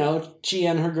outfits. She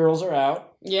and her girls are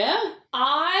out. Yeah.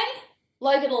 I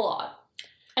like it a lot.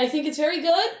 I think it's very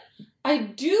good. I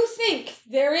do think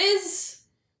there is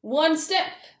one step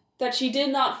that she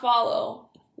did not follow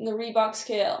in the Reebok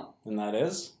scale. And that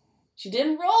is? She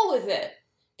didn't roll with it.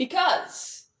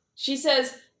 Because she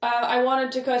says, I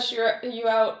wanted to cuss you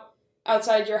out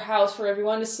outside your house for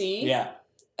everyone to see. Yeah.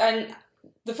 And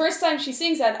the first time she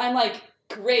sings that, I'm like,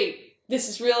 great, this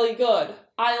is really good.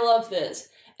 I love this.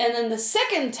 And then the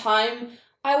second time,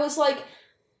 I was like,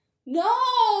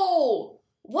 no!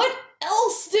 What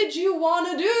else did you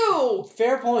want to do?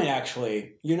 Fair point,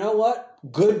 actually. You know what?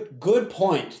 Good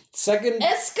point.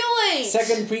 Escalate!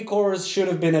 Second pre-chorus should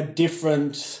have been a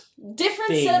different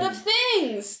set of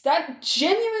things. That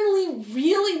genuinely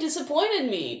really disappointed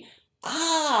me.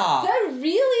 That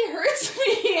really hurts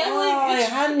me. I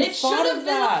hadn't thought of that. It should have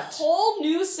been a whole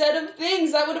new set of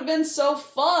things. That would have been so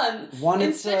fun.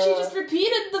 Instead, she just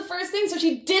repeated the first thing, so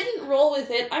she didn't roll with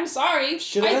it. I'm sorry.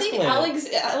 I think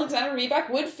Alexandra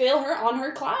Reebok would fail her on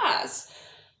her class.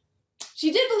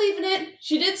 She did believe in it.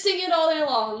 She did sing it all day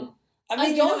long.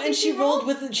 She rolled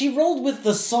with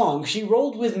the song. She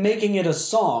rolled with making it a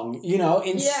song.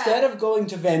 Instead of going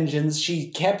to vengeance, she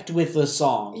kept with the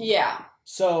song. Yeah.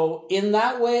 So, in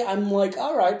that way, I'm like,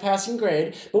 all right, passing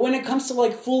grade. But when it comes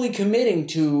to, fully committing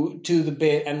to the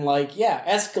bit and,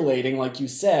 escalating, like you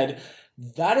said,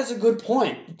 that is a good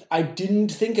point. I didn't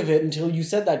think of it until you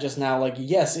said that just now.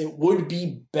 Yes, it would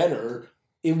be better.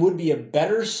 It would be a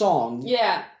better song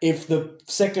if the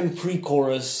second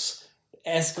pre-chorus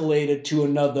escalated to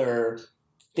another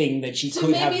thing that she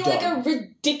could have done. So maybe, a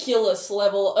ridiculous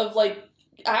level of,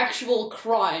 actual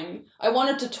crime. I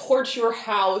wanted to torch your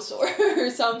house or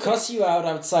something. Cuss you out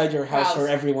outside your house for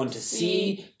everyone to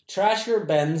see. Trash your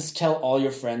Benz. Tell all your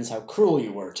friends how cruel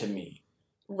you were to me.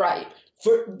 Right.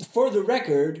 For the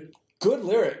record, good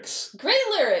lyrics. Great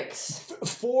lyrics.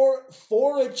 For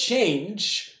a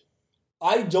change,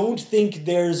 I don't think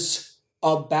there's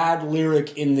a bad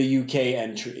lyric in the UK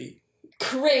entry.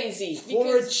 Crazy.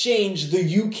 For a change, the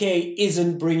UK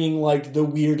isn't bringing, the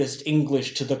weirdest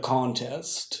English to the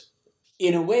contest.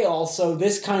 In a way, also,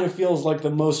 this kind of feels like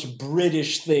the most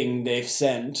British thing they've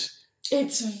sent.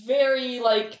 It's very,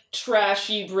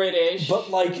 trashy British.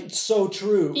 But, so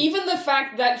true. Even the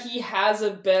fact that he has a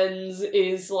Benz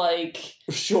is,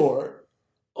 Sure.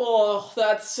 Oh,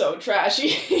 that's so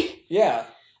trashy. Yeah.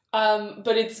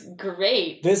 But it's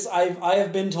great. I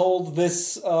have been told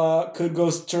this could go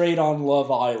straight on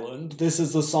Love Island. This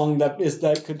is the song that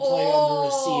could play under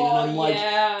a scene, and I'm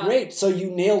like, great. So you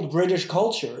nailed British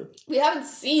culture. We haven't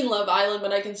seen Love Island,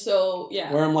 but I can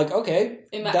Where I'm like, okay,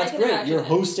 that's great. You're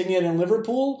hosting it in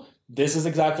Liverpool. This is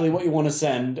exactly what you want to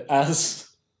send as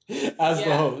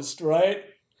the host, right?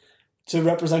 To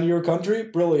represent your country,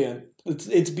 brilliant.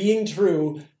 It's being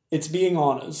true. It's being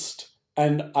honest,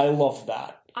 and I love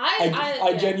that.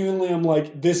 I genuinely am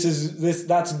like,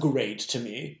 that's great to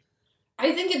me.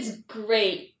 I think it's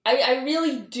great. I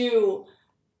really do.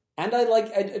 And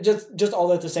just all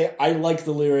that to say, I like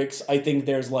the lyrics. I think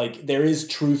there is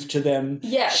truth to them.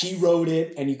 Yes. She wrote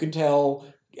it, and you can tell.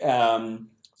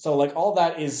 So all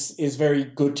that is very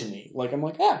good to me. I'm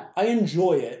like, I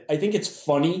enjoy it. I think it's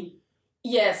funny.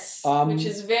 Yes. Which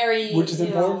is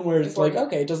important, where it's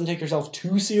okay, it doesn't take yourself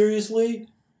too seriously.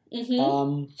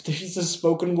 Mm-hmm. There's a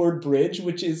spoken word bridge,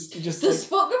 which is just the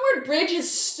spoken word bridge is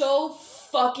so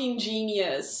fucking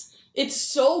genius. It's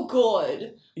so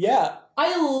good. Yeah,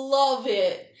 I love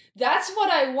it. That's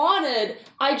what I wanted.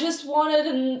 I just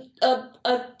wanted a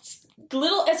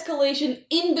little escalation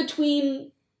in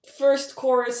between first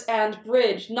chorus and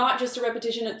bridge, not just a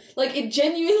repetition. Like, it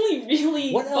genuinely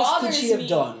really What else bothers could she have me.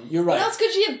 done? You're right. What else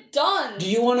could she have done? Do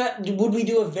you want to... Would we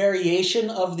do a variation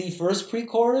of the first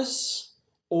pre-chorus?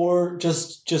 Or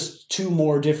just two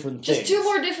more different things? Just two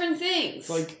more different things.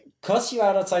 Like, cuss you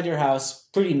out outside your house,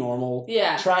 pretty normal.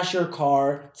 Yeah. Trash your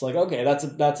car, it's like, okay,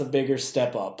 that's a bigger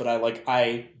step up, but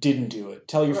I didn't do it.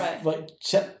 Tell your... Right.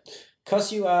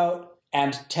 Cuss you out.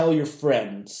 And tell your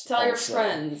friends. Tell your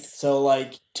friends. So,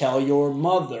 like, tell your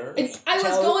mother. I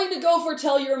was going to go for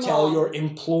tell your mom. Tell your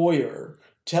employer.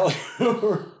 Tell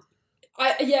your...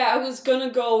 I was going to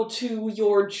go to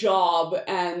your job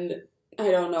and,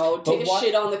 I don't know, take a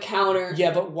shit on the counter.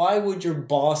 Yeah, but why would your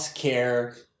boss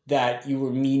care that you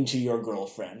were mean to your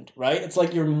girlfriend, right? It's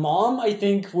like your mom, I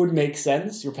think, would make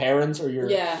sense. Your parents or your...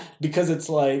 Yeah. Because it's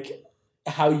like...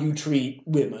 how you treat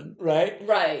women, right?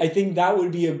 Right. I think that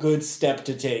would be a good step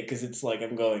to take, because it's like,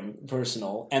 I'm going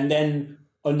personal. And then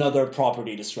another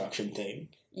property destruction thing.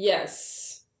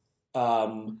 Yes.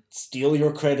 Steal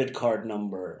your credit card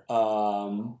number.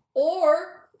 Or,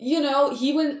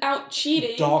 he went out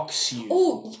cheating. Dox you.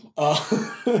 Oh.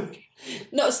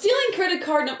 No, stealing credit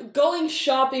card going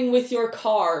shopping with your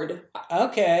card.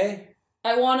 Okay.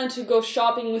 I wanted to go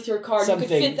shopping with your card. You could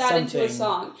fit that into a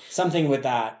song. Something with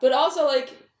that. But also,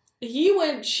 like, he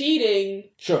went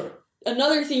cheating. Sure.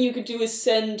 Another thing you could do is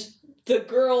send the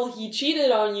girl he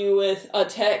cheated on you with a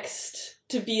text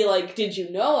to be like, did you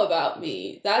know about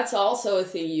me? That's also a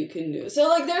thing you can do. So,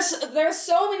 like, there's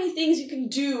so many things you can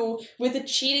do with a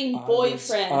cheating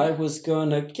boyfriend. I was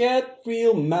gonna get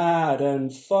real mad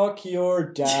and fuck your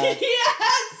dad.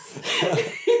 Yes!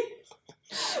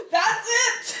 That's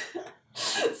it!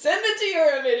 Send it to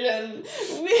Eurovision.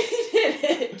 We did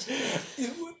it.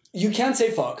 You can't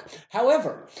say fuck.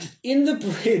 However, in the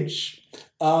bridge,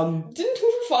 didn't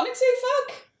Hooverphonic say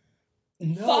fuck?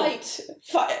 No. Fight.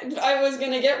 I was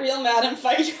gonna get real mad and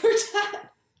fight your dad.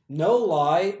 No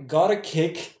lie, got a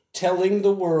kick telling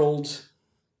the world...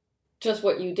 Just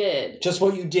what you did. Just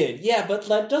what you did. Yeah, but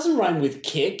that doesn't rhyme with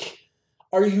kick.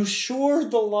 Are you sure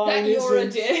the line isn't... That you're a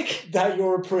isn't dick? That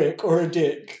you're a prick or a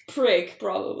dick? Prick,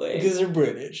 probably. Because they're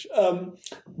British.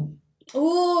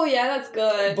 Ooh, yeah, that's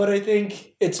good. But I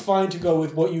think it's fine to go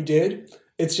with what you did.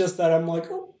 It's just that I'm like,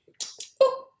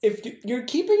 if you're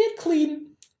keeping it clean,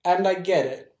 and I get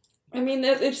it. I mean,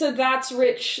 it's a that's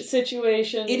rich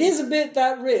situation. It is a bit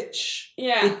that rich.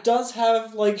 Yeah. It does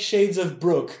have, like, shades of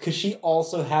Brooke, because she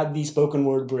also had the spoken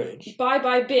word bridge. Bye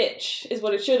bye bitch is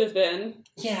what it should have been.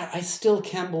 Yeah, I still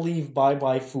can't believe bye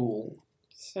bye fool.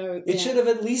 So It should have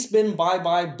at least been bye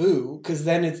bye boo, because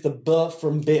then it's the buh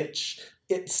from bitch.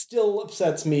 It still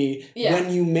upsets me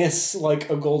when you miss, like,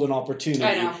 a golden opportunity.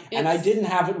 I know. And I didn't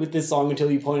have it with this song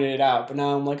until you pointed it out, but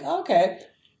now I'm like, okay,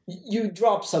 you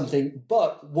dropped something,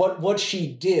 but what she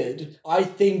did, I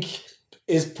think,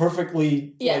 is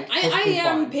perfectly I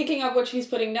am fine. picking up what she's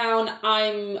putting down.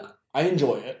 I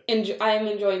enjoy it. I'm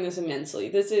enjoying this immensely.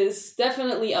 This is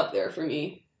definitely up there for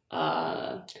me.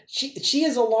 She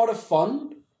has a lot of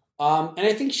fun, and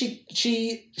I think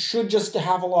she should just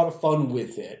have a lot of fun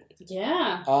with it.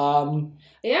 Yeah.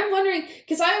 Yeah, I'm wondering,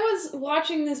 because I was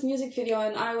watching this music video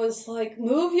and I was like,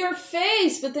 move your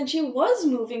face, but then she was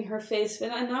moving her face,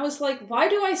 and I was like, why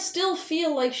do I still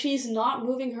feel like she's not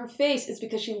moving her face? It's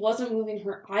because she wasn't moving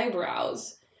her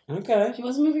eyebrows. Okay. She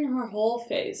wasn't moving her whole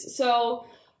face. So,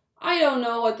 I don't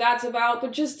know what that's about,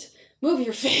 but just move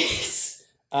your face.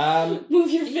 Move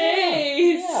your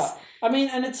face! Yeah. I mean,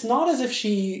 and it's not as if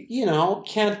she,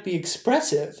 can't be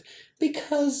expressive.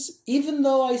 Because even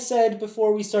though I said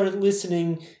before we started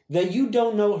listening that you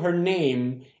don't know her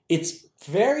name, it's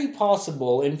very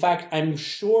possible, in fact, I'm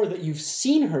sure that you've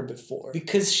seen her before.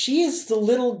 Because she is the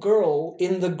little girl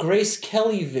in the Grace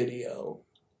Kelly video.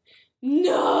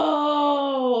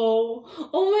 No!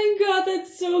 Oh my god,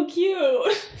 that's so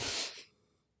cute!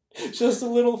 Just a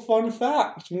little fun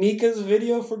fact. Mika's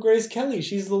video for Grace Kelly,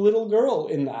 she's the little girl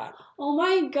in that. Oh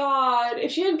my god.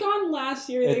 If she had gone last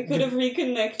year, they could have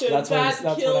reconnected. That's what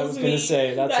I was going to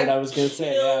say. That's what I was going to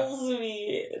say, yeah. Kills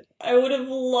me. I would have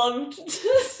loved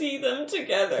to see them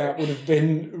together. That would have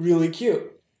been really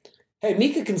cute. Hey,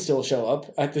 Mika can still show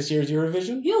up at this year's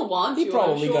Eurovision. He'll want to, He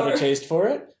probably got a taste for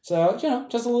it. So,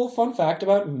 just a little fun fact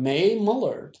about Mae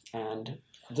Muller and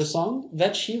the song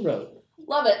that she wrote.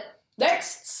 Love it.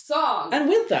 Next song. And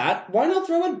with that, why not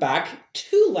throw it back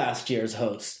to last year's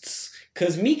hosts?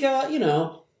 Because Mika,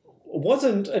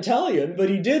 wasn't Italian, but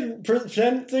he did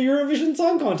present the Eurovision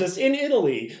Song Contest in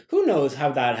Italy. Who knows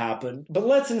how that happened? But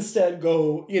let's instead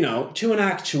go, to an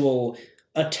actual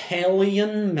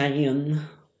Italian man.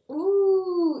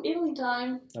 Ooh, Italy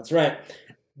time. That's right.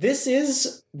 This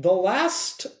is the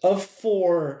last of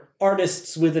 4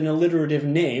 artists with an alliterative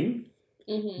name,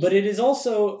 but it is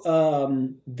also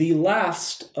the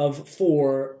last of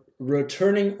 4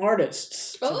 returning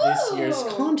artists to this year's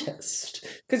contest.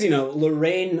 Because,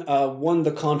 Lorraine won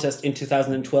the contest in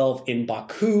 2012 in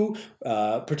Baku,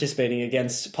 participating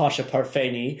against Pasha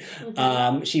Parfeni.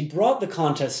 She brought the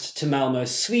contest to Malmö,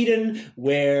 Sweden,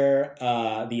 where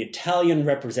the Italian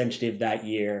representative that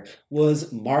year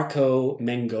was Marco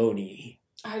Mengoni.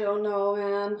 I don't know,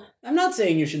 man. I'm not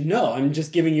saying you should know. I'm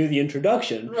just giving you the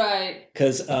introduction. Right.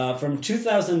 Because from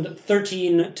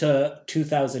 2013 to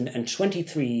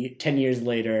 2023, 10 years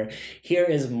later, here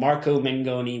is Marco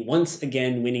Mengoni once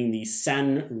again winning the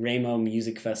San Remo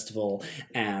Music Festival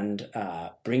and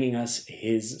bringing us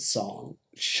his song.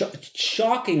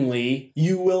 Shockingly,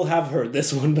 you will have heard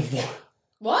this one before.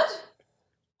 What?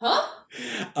 Huh?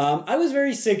 I was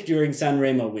very sick during San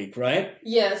Remo week, right?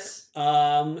 Yes.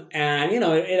 And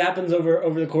it happens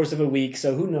over the course of a week,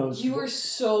 so who knows? You were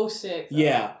so sick. Though.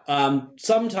 Yeah.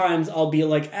 Sometimes I'll be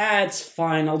like, it's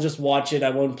fine, I'll just watch it, I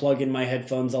won't plug in my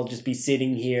headphones, I'll just be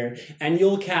sitting here, and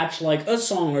you'll catch like a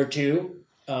song or two,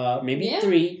 maybe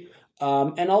 3,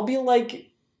 and I'll be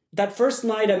like, that first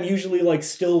night I'm usually like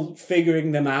still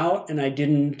figuring them out, and I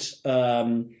didn't,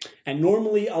 and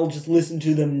normally I'll just listen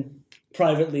to them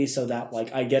privately so that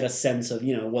like I get a sense of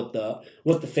what the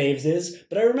faves is.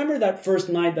 But I remember that first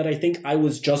night that I think I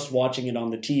was just watching it on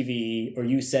the TV, or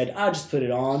you said just put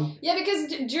it on. Yeah, because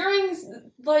during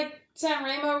like San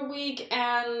Remo week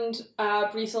and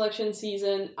pre-selection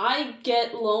season, I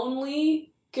get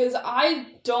lonely because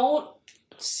I don't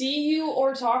see you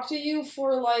or talk to you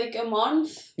for like a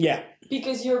month. Yeah.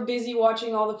 Because you're busy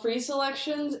watching all the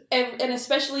pre-selections, and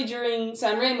especially during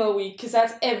San Remo week, because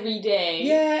that's every day.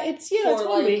 Yeah, it's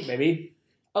 1 week, maybe.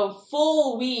 A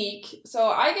full week, so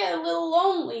I get a little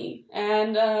lonely,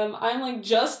 and I'm like,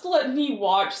 just let me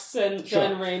watch San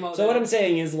Remo. So what I'm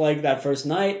saying is, like, that first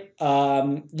night,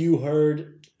 you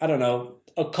heard, I don't know,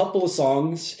 a couple of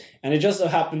songs, and it just so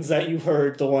happens that you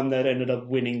heard the one that ended up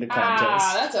winning the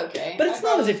contest. That's okay. But it's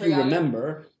not as if you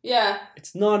remember. Yeah.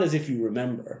 It's not as if you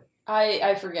remember.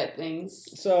 I forget things.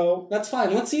 So, that's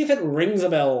fine. Let's see if it rings a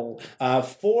bell.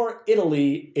 For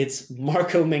Italy, it's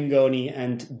Marco Mengoni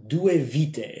and Due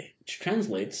Vite, which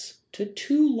translates to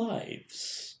 2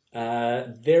 lives.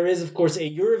 There is, of course, a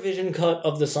Eurovision cut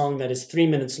of the song that is 3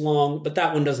 minutes long, but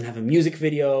that one doesn't have a music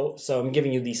video, so I'm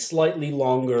giving you the slightly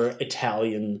longer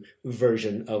Italian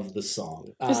version of the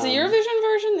song. Is the Eurovision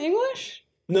version English?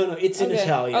 No, it's in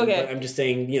Italian. Okay. But I'm just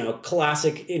saying,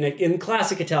 classic in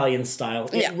classic Italian style.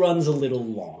 It runs a little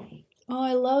long. Oh,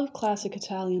 I love classic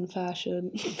Italian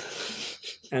fashion.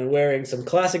 And wearing some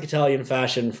classic Italian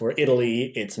fashion for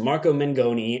Italy, it's Marco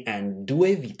Mengoni and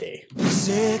Due Vite.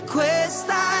 Se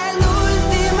questa è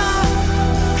l'ultima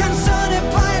canzone,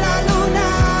 poi la luna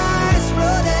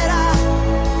esploderà.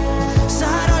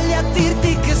 Sarò lì a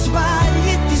dirti che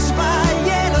sbagli, ti sbagli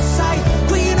e lo sai.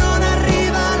 Qui non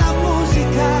arriva la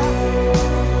musica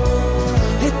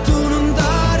e tu non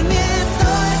dormi, e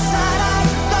dove sarai,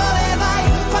 dove vai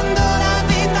quando la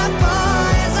vita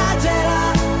poi esagera.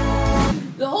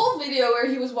 The whole video where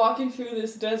he was walking through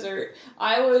this desert,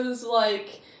 I was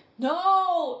like,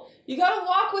 no, you gotta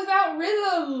walk without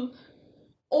rhythm,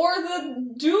 or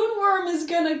the dune worm is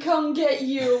gonna come get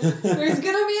you. There's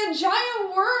gonna be a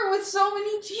giant worm with so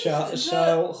many teeth. What's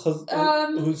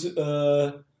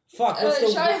the...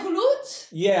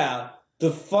 Yeah,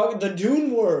 the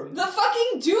Dune worm. The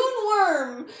fucking Dune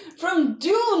worm from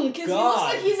Dune, because he looks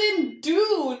like he's in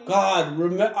Dune. God,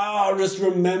 just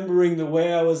remembering the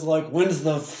way I was like, when's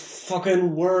the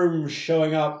fucking worm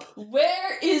showing up?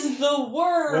 Where is the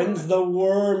worm? When's the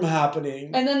worm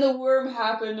happening? And then the worm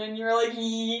happened, and you're like,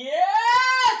 yes!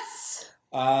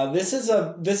 This is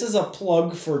a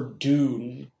plug for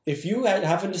Dune. If you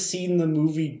haven't seen the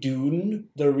movie Dune,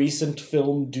 the recent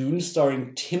film Dune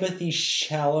starring Timothée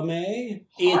Chalamet,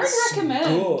 it's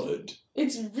good.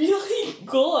 It's really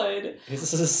good.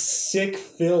 This is a sick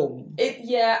film.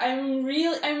 I'm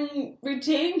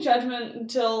retaining judgment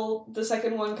until the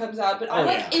second one comes out, but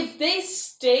if they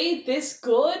stay this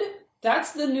good,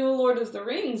 that's the new Lord of the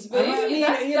Rings, baby.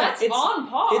 That's on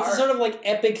par. It's a sort of like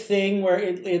epic thing where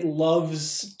it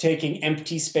loves taking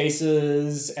empty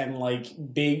spaces and like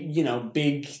big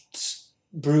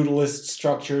brutalist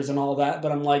structures and all that,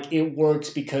 but I'm like, it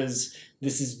works because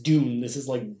this is Dune. This is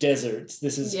like deserts.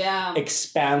 This is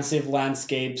expansive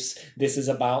landscapes. This is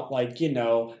about like,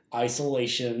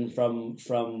 isolation from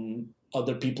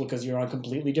other people because you're on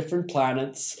completely different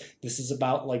planets. This is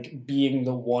about like being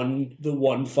the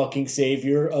one fucking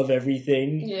savior of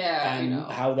everything. Yeah, and I know.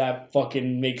 how that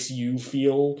fucking makes you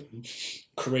feel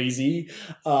crazy.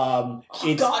 Oh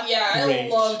God, yeah, great. I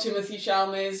love Timothée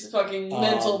Chalamet's fucking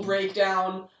mental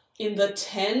breakdown in the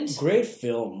tent. Great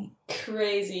film.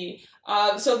 Crazy.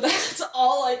 So that's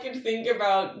all I could think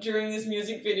about during this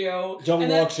music video. Don't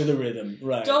And walk then- to the rhythm,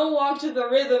 right? Don't walk to the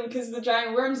rhythm because the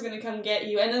giant worm's gonna come get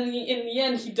you. And then in the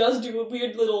end, he does do a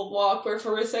weird little walk where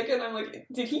for a second I'm like,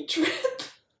 did he trip?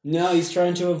 No, he's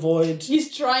trying to avoid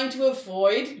He's trying to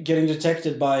avoid. getting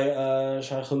detected by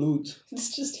Shah Khalud.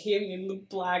 It's just him in the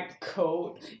black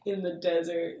coat in the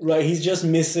desert. Right, he's just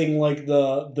missing like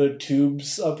the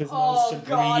tubes up his nose to Oh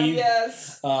God, breathe.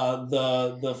 yes.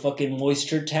 The fucking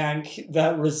moisture tank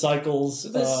that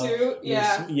recycles The suit,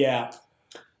 yeah. yeah.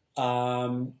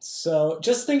 So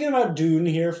just thinking about Dune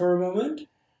here for a moment.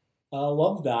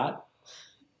 Love that.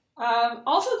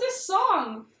 Also, this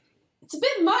song, it's a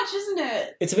bit much, isn't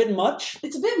it? It's a bit much.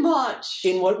 It's a bit much.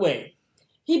 In what way?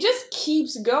 He just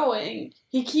keeps going.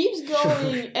 He keeps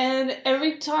going, and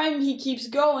every time he keeps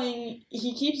going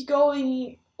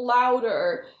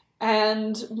louder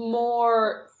and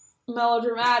more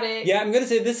melodramatic. Yeah, I'm gonna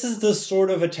say this is the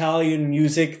sort of Italian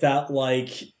music that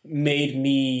like made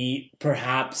me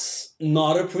perhaps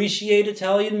not appreciate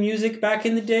Italian music back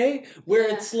in the day, where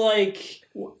Yeah. it's like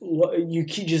you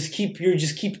just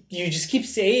keep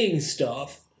saying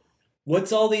stuff.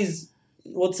 What's all these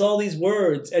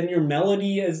words? And your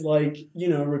melody is like,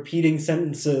 repeating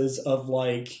sentences of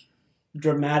like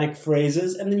dramatic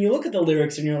phrases, and then you look at the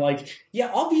lyrics and you're like,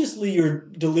 yeah, obviously you're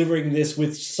delivering this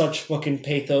with such fucking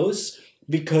pathos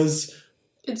because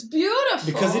It's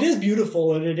beautiful. it is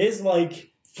beautiful and it is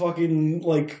like fucking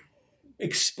like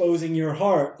exposing your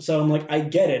heart. So I'm like, I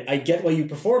get it. I get why you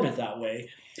perform it that way.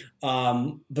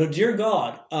 But dear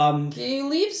God, Can you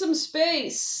leave some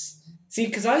space? see,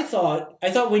 because I thought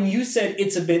when you said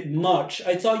it's a bit much,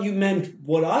 I thought you meant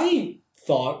what I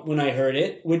thought when I heard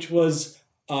it, which is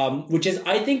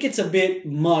I think it's a bit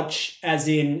much, as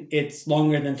in it's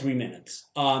longer than 3 minutes.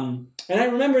 And I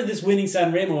remember this winning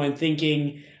Sanremo and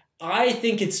thinking, I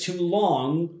think it's too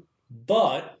long,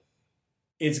 but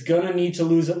it's gonna need to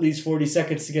lose at least 40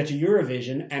 seconds to get to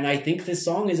Eurovision, and I think this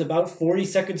song is about 40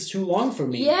 seconds too long for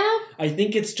me. Yeah. I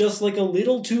think it's just like a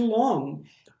little too long.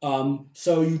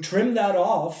 So you trim that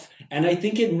off, and I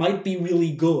think it might be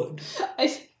really good.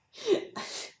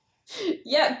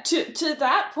 Yeah, to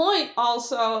that point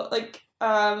also, like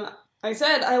I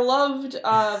said, I loved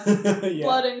Yeah.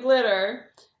 Blood and Glitter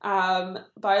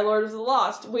by Lord of the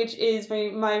Lost, which is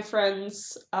my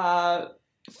friend's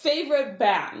favorite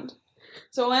band.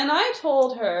 So when I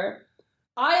told her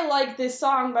I like this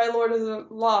song by Lord of the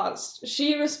Lost,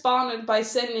 she responded by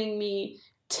sending me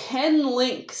 10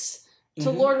 links to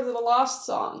Mhm. Lord of the Lost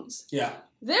songs. Yeah.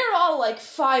 They're all like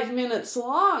 5 minutes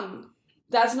long.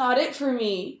 That's not it for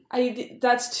me.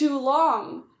 That's too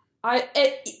long.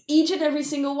 Each and every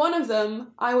single one of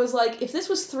them, I was like, if this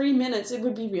was 3 minutes, it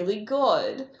would be really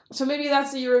good. So maybe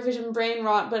that's the Eurovision brain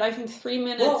rot, but I think 3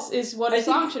 minutes is what a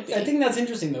song should be. I think that's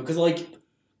interesting though, because like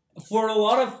for a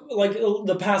lot of like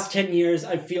the past 10 years,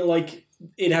 I feel like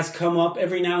it has come up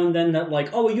every now and then that like,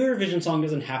 oh, a Eurovision song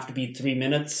doesn't have to be 3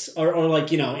 minutes, or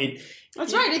like it.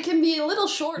 That's right. It can be a little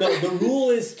shorter. No, the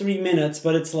rule is 3 minutes,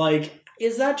 but it's like,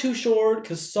 is that too short?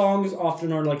 Because songs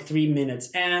often are like 3 minutes,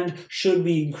 and should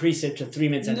we increase it to 3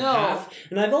 minutes and a No. half?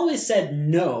 And I've always said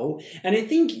no, and I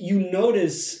think you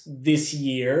notice this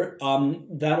year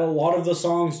that a lot of the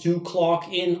songs do clock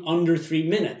in under 3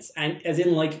 minutes, and as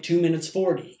in like 2 minutes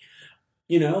 40.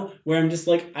 Where I'm just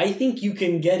like, I think you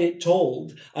can get it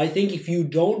told. I think if you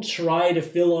don't try to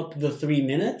fill up the 3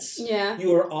 minutes, Yeah.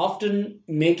 you are often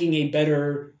making a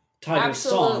better tighter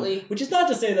Absolutely. song. Which is not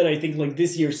to say that I think like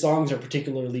this year's songs are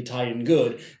particularly tight and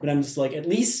good, but I'm just like, at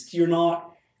least you're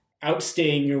not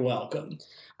outstaying your welcome.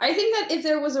 I think that if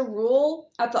there was a rule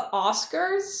at the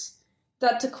Oscars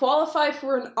that to qualify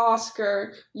for an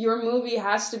Oscar, your movie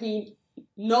has to be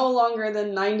no longer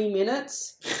than 90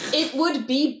 minutes, it would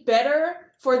be better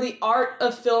for the art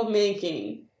of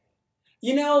filmmaking.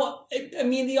 I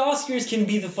mean, the Oscars can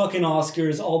be the fucking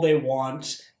Oscars all they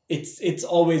want. It's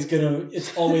always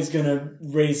gonna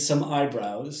raise some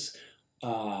eyebrows,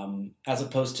 as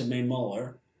opposed to Mae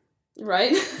Muller.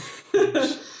 Right?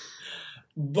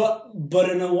 But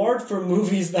an award for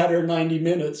movies that are 90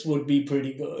 minutes would be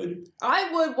pretty good. I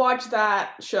would watch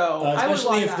that show.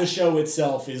 Especially if the show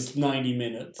itself is 90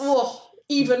 minutes. Oh,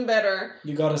 even better.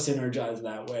 You gotta synergize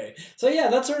that way. So yeah,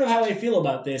 that's sort of how I feel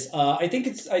about this. I think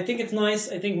it's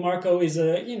nice. I think Marco is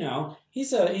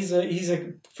He's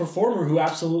a performer who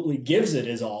absolutely gives it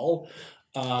his all.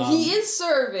 He is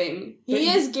serving. He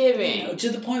is giving. You know, to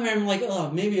the point where I'm like, oh,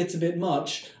 maybe it's a bit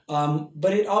much.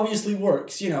 But it obviously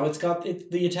works. You know, it's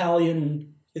the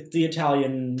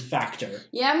Italian factor.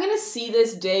 Yeah, I'm gonna see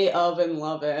this day of and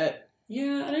love it.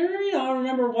 Yeah, and I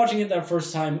remember watching it that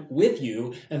first time with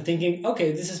you and thinking,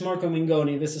 okay, this is Marco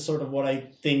Mengoni. This is sort of what I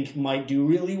think might do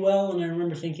really well. And I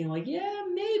remember thinking, like, yeah,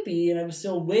 maybe. And I was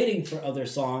still waiting for other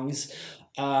songs.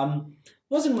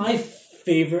 Wasn't my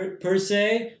favorite per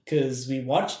se, because we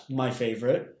watched my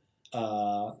favorite.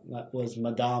 That was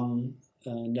Madame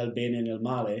Nel Bene Nel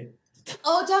Male.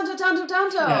 Oh,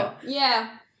 Tanto.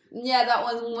 Yeah. Yeah, that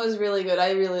one was really good.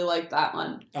 I really liked that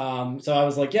one. So I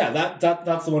was like, yeah,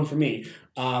 that's the one for me.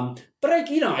 But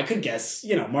I could guess,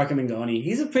 Marco Mengoni.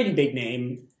 He's a pretty big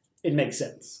name. It makes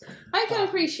sense. I can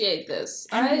appreciate this.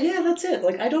 Yeah, that's it.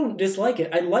 Like, I don't dislike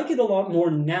it. I like it a lot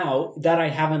more now that I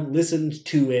haven't listened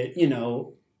to it,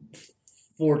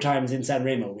 4 times in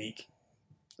Sanremo week.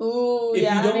 Ooh, if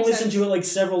yeah, you don't listen sense. to it like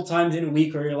several times in a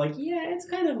week, or you're like, yeah, it's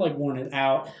kind of like worn it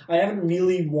out. I haven't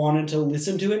really wanted to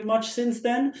listen to it much since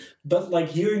then, but like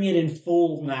hearing it in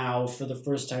full now for the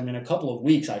first time in a couple of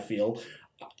weeks, I feel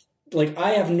like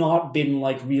I have not been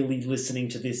like really listening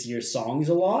to this year's songs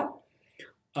a lot.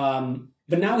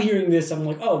 But now hearing this, I'm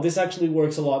like, oh, this actually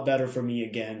works a lot better for me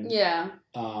again. Yeah.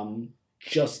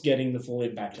 Just getting the full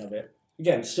impact of it.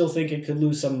 Again, still think it could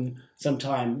lose some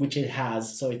time, which it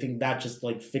has. So I think that just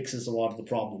like fixes a lot of the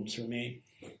problems for me,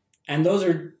 and those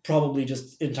are probably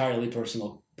just entirely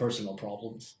personal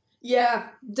problems. Yeah,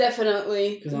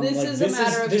 definitely. This is a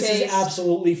matter of taste. This is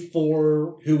absolutely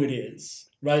for who it is,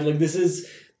 right? Like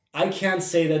I can't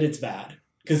say that it's bad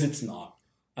because it's not.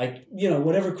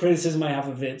 Whatever criticism I have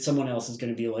of it, someone else is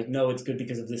going to be like, no, it's good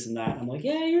because of this and that. I'm like,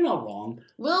 yeah, you're not wrong.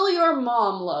 Will your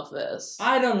mom love this?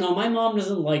 I don't know. My mom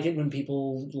doesn't like it when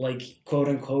people, like, quote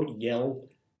unquote, yell.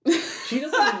 She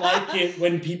doesn't like it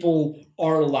when people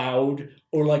are loud,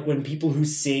 or like when people who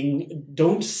sing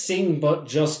don't sing but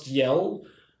just yell.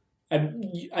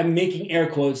 I'm making air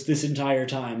quotes this entire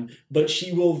time, but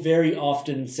she will very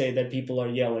often say that people are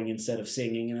yelling instead of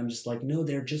singing, and I'm just like, no,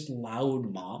 they're just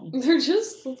loud, Mom. They're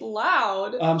just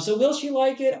loud. So will she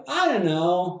like it? I don't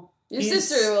know. Your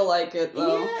sister will like it,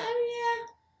 though.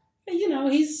 Yeah.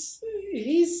 He's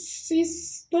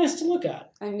nice to look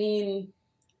at. I mean,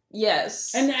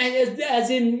 yes. And as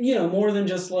in, more than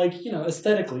just like,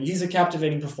 aesthetically, he's a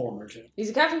captivating performer too. He's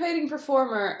a captivating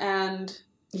performer, and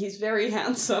he's very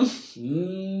handsome.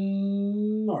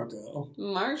 Marco.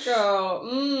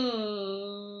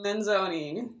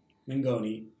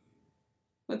 Mengoni.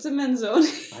 What's a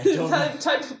menzoni? I don't Is that know. a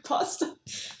type of pasta?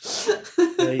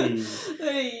 Hey.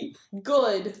 Hey,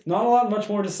 good. Not much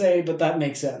more to say, but that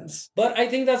makes sense. But I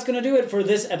think that's going to do it for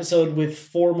this episode with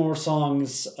 4 more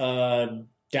songs down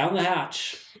the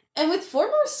hatch. And with 4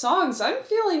 more songs, I'm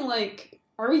feeling like,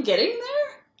 are we getting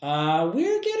there?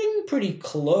 We're getting pretty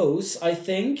close, I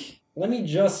think. Let me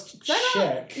just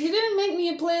check. You didn't make me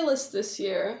a playlist this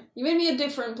year. You made me a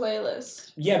different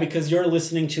playlist. Yeah, because you're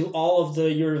listening to all of the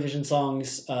Eurovision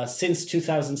songs since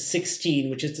 2016,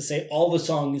 which is to say all the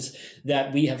songs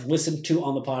that we have listened to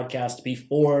on the podcast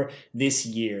before this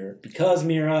year. Because,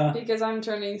 Mira... Because I'm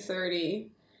turning 30.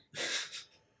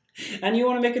 And you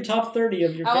want to make a top 30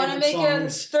 of your favorite songs. I want to make a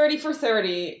 30 for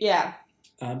 30, yeah.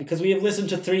 Because we have listened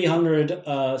to 300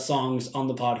 songs on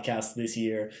the podcast this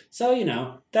year. So,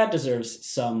 that deserves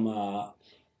some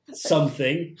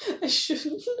something. I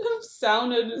shouldn't have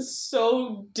sounded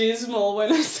so dismal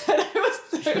when I said I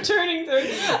was turning 30.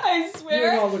 I swear.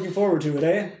 You're not looking forward to it,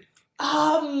 eh?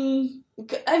 I mean,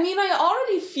 I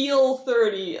already feel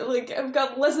 30. Like, I've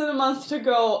got less than a month to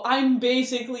go. I'm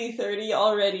basically 30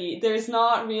 already. There's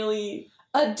not really...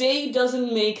 A day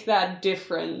doesn't make that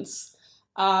difference.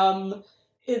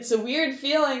 It's a weird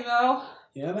feeling, though.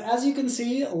 Yeah, but as you can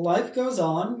see, life goes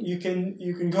on. You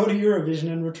can go to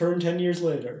Eurovision and return 10 years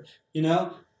later.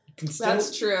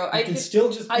 That's true. I could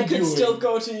still just. I could still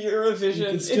go to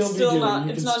Eurovision. It's still not.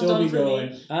 It's not done for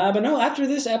me. But no, after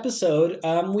this episode,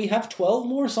 we have 12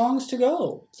 more songs to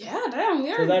go. Yeah, damn,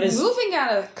 we're moving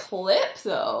at a clip,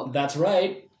 though. That's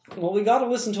right. Well, we got to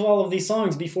listen to all of these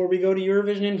songs before we go to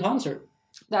Eurovision in concert.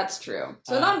 That's true.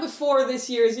 So not before this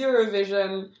year's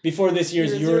Eurovision. Before this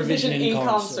year's Eurovision in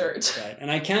concert. Right.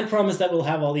 And I can't promise that we'll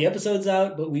have all the episodes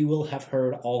out, but we will have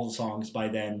heard all the songs by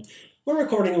then. We're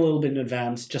recording a little bit in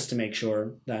advance just to make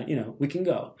sure that, we can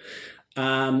go.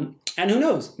 And who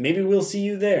knows? Maybe we'll see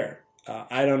you there.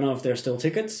 I don't know if there's still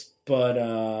tickets, but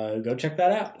go check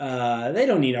that out. They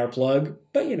don't need our plug,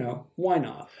 but, why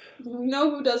not? You know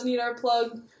who does need our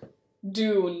plug?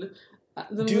 Dune.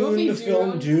 The Dune, movie the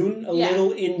film Dune, a Yeah.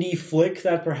 little indie flick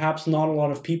that perhaps not a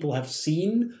lot of people have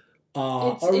seen.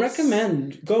 I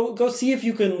recommend go see if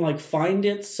you can like find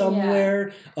it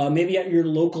somewhere. Maybe at your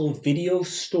local video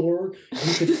store,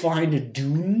 you could find a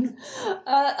Dune.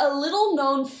 A little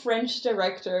known French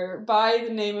director by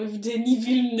the name of Denis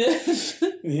Villeneuve.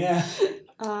 Yeah.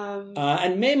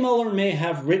 And Mae Muller may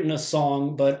have written a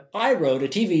song, but I wrote a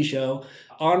TV show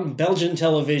on Belgian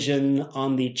television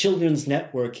on the children's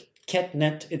network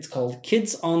Ketnet. It's called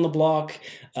Kids on the Block.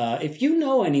 If you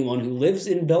know anyone who lives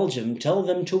in Belgium, tell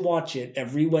them to watch it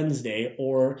every Wednesday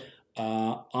or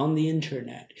on the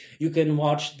internet. You can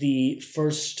watch the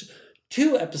first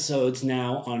 2 episodes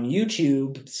now on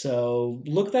YouTube, so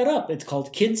look that up. It's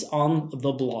called Kids on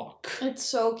the Block. It's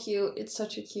so cute. It's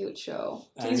such a cute show.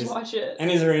 Please watch it. And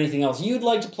is there anything else you'd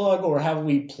like to plug, or have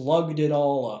we plugged it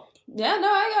all up? Yeah, no,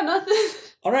 I got nothing.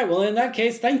 All right, well, in that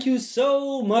case, thank you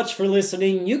so much for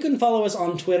listening. You can follow us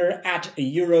on Twitter at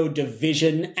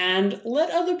Eurodivision and let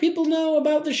other people know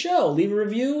about the show. Leave a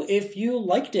review if you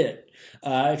liked it.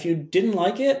 If you didn't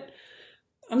like it,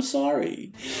 I'm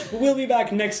sorry. We'll be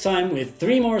back next time with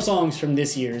 3 more songs from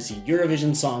this year's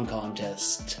Eurovision Song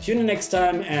Contest. Tune in next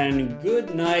time, and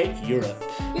good night, Europe.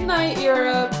 Good night,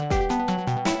 Europe.